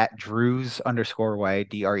handle's at Drews_way,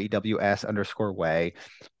 DREWS_way.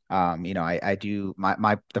 I do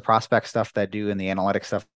the prospect stuff that I do and the analytic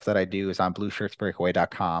stuff that I do is on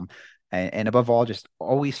blueshirtsbreakaway.com. And above all, just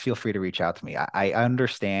always feel free to reach out to me. I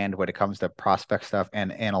understand when it comes to prospect stuff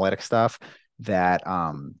and analytic stuff that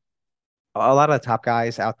a lot of the top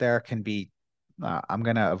guys out there can be. I'm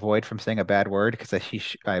gonna avoid from saying a bad word because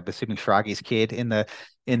I'm assuming Shroggy's kid in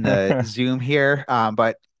the Zoom here.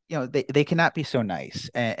 But they cannot be so nice.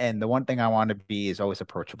 And the one thing I want to be is always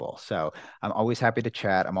approachable. So I'm always happy to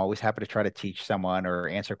chat. I'm always happy to try to teach someone or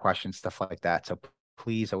answer questions, stuff like that. So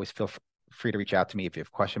please always feel free to reach out to me if you have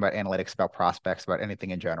a question about analytics, about prospects, about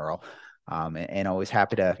anything in general. And always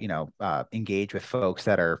happy to, engage with folks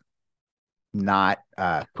that are not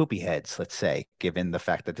poopy heads, let's say, given the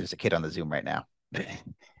fact that there's a kid on the Zoom right now.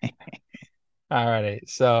 All righty.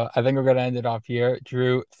 So I think we're going to end it off here.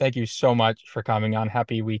 Drew, thank you so much for coming on.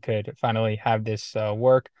 Happy we could finally have this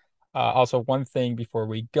work. Also, one thing before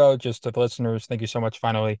we go, just to the listeners, thank you so much.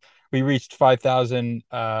 Finally, we reached 5,000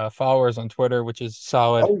 followers on Twitter, which is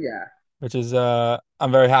solid. Oh, yeah. Which is,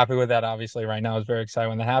 I'm very happy with that. Obviously, right now, I was very excited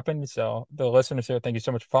when that happened. So the listeners here, thank you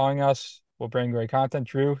so much for following us. We'll bring great content.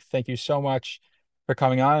 Drew, thank you so much for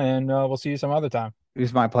coming on, and we'll see you some other time. It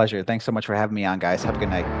was my pleasure. Thanks so much for having me on, guys. Have a good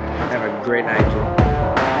night. Have a great night, Drew.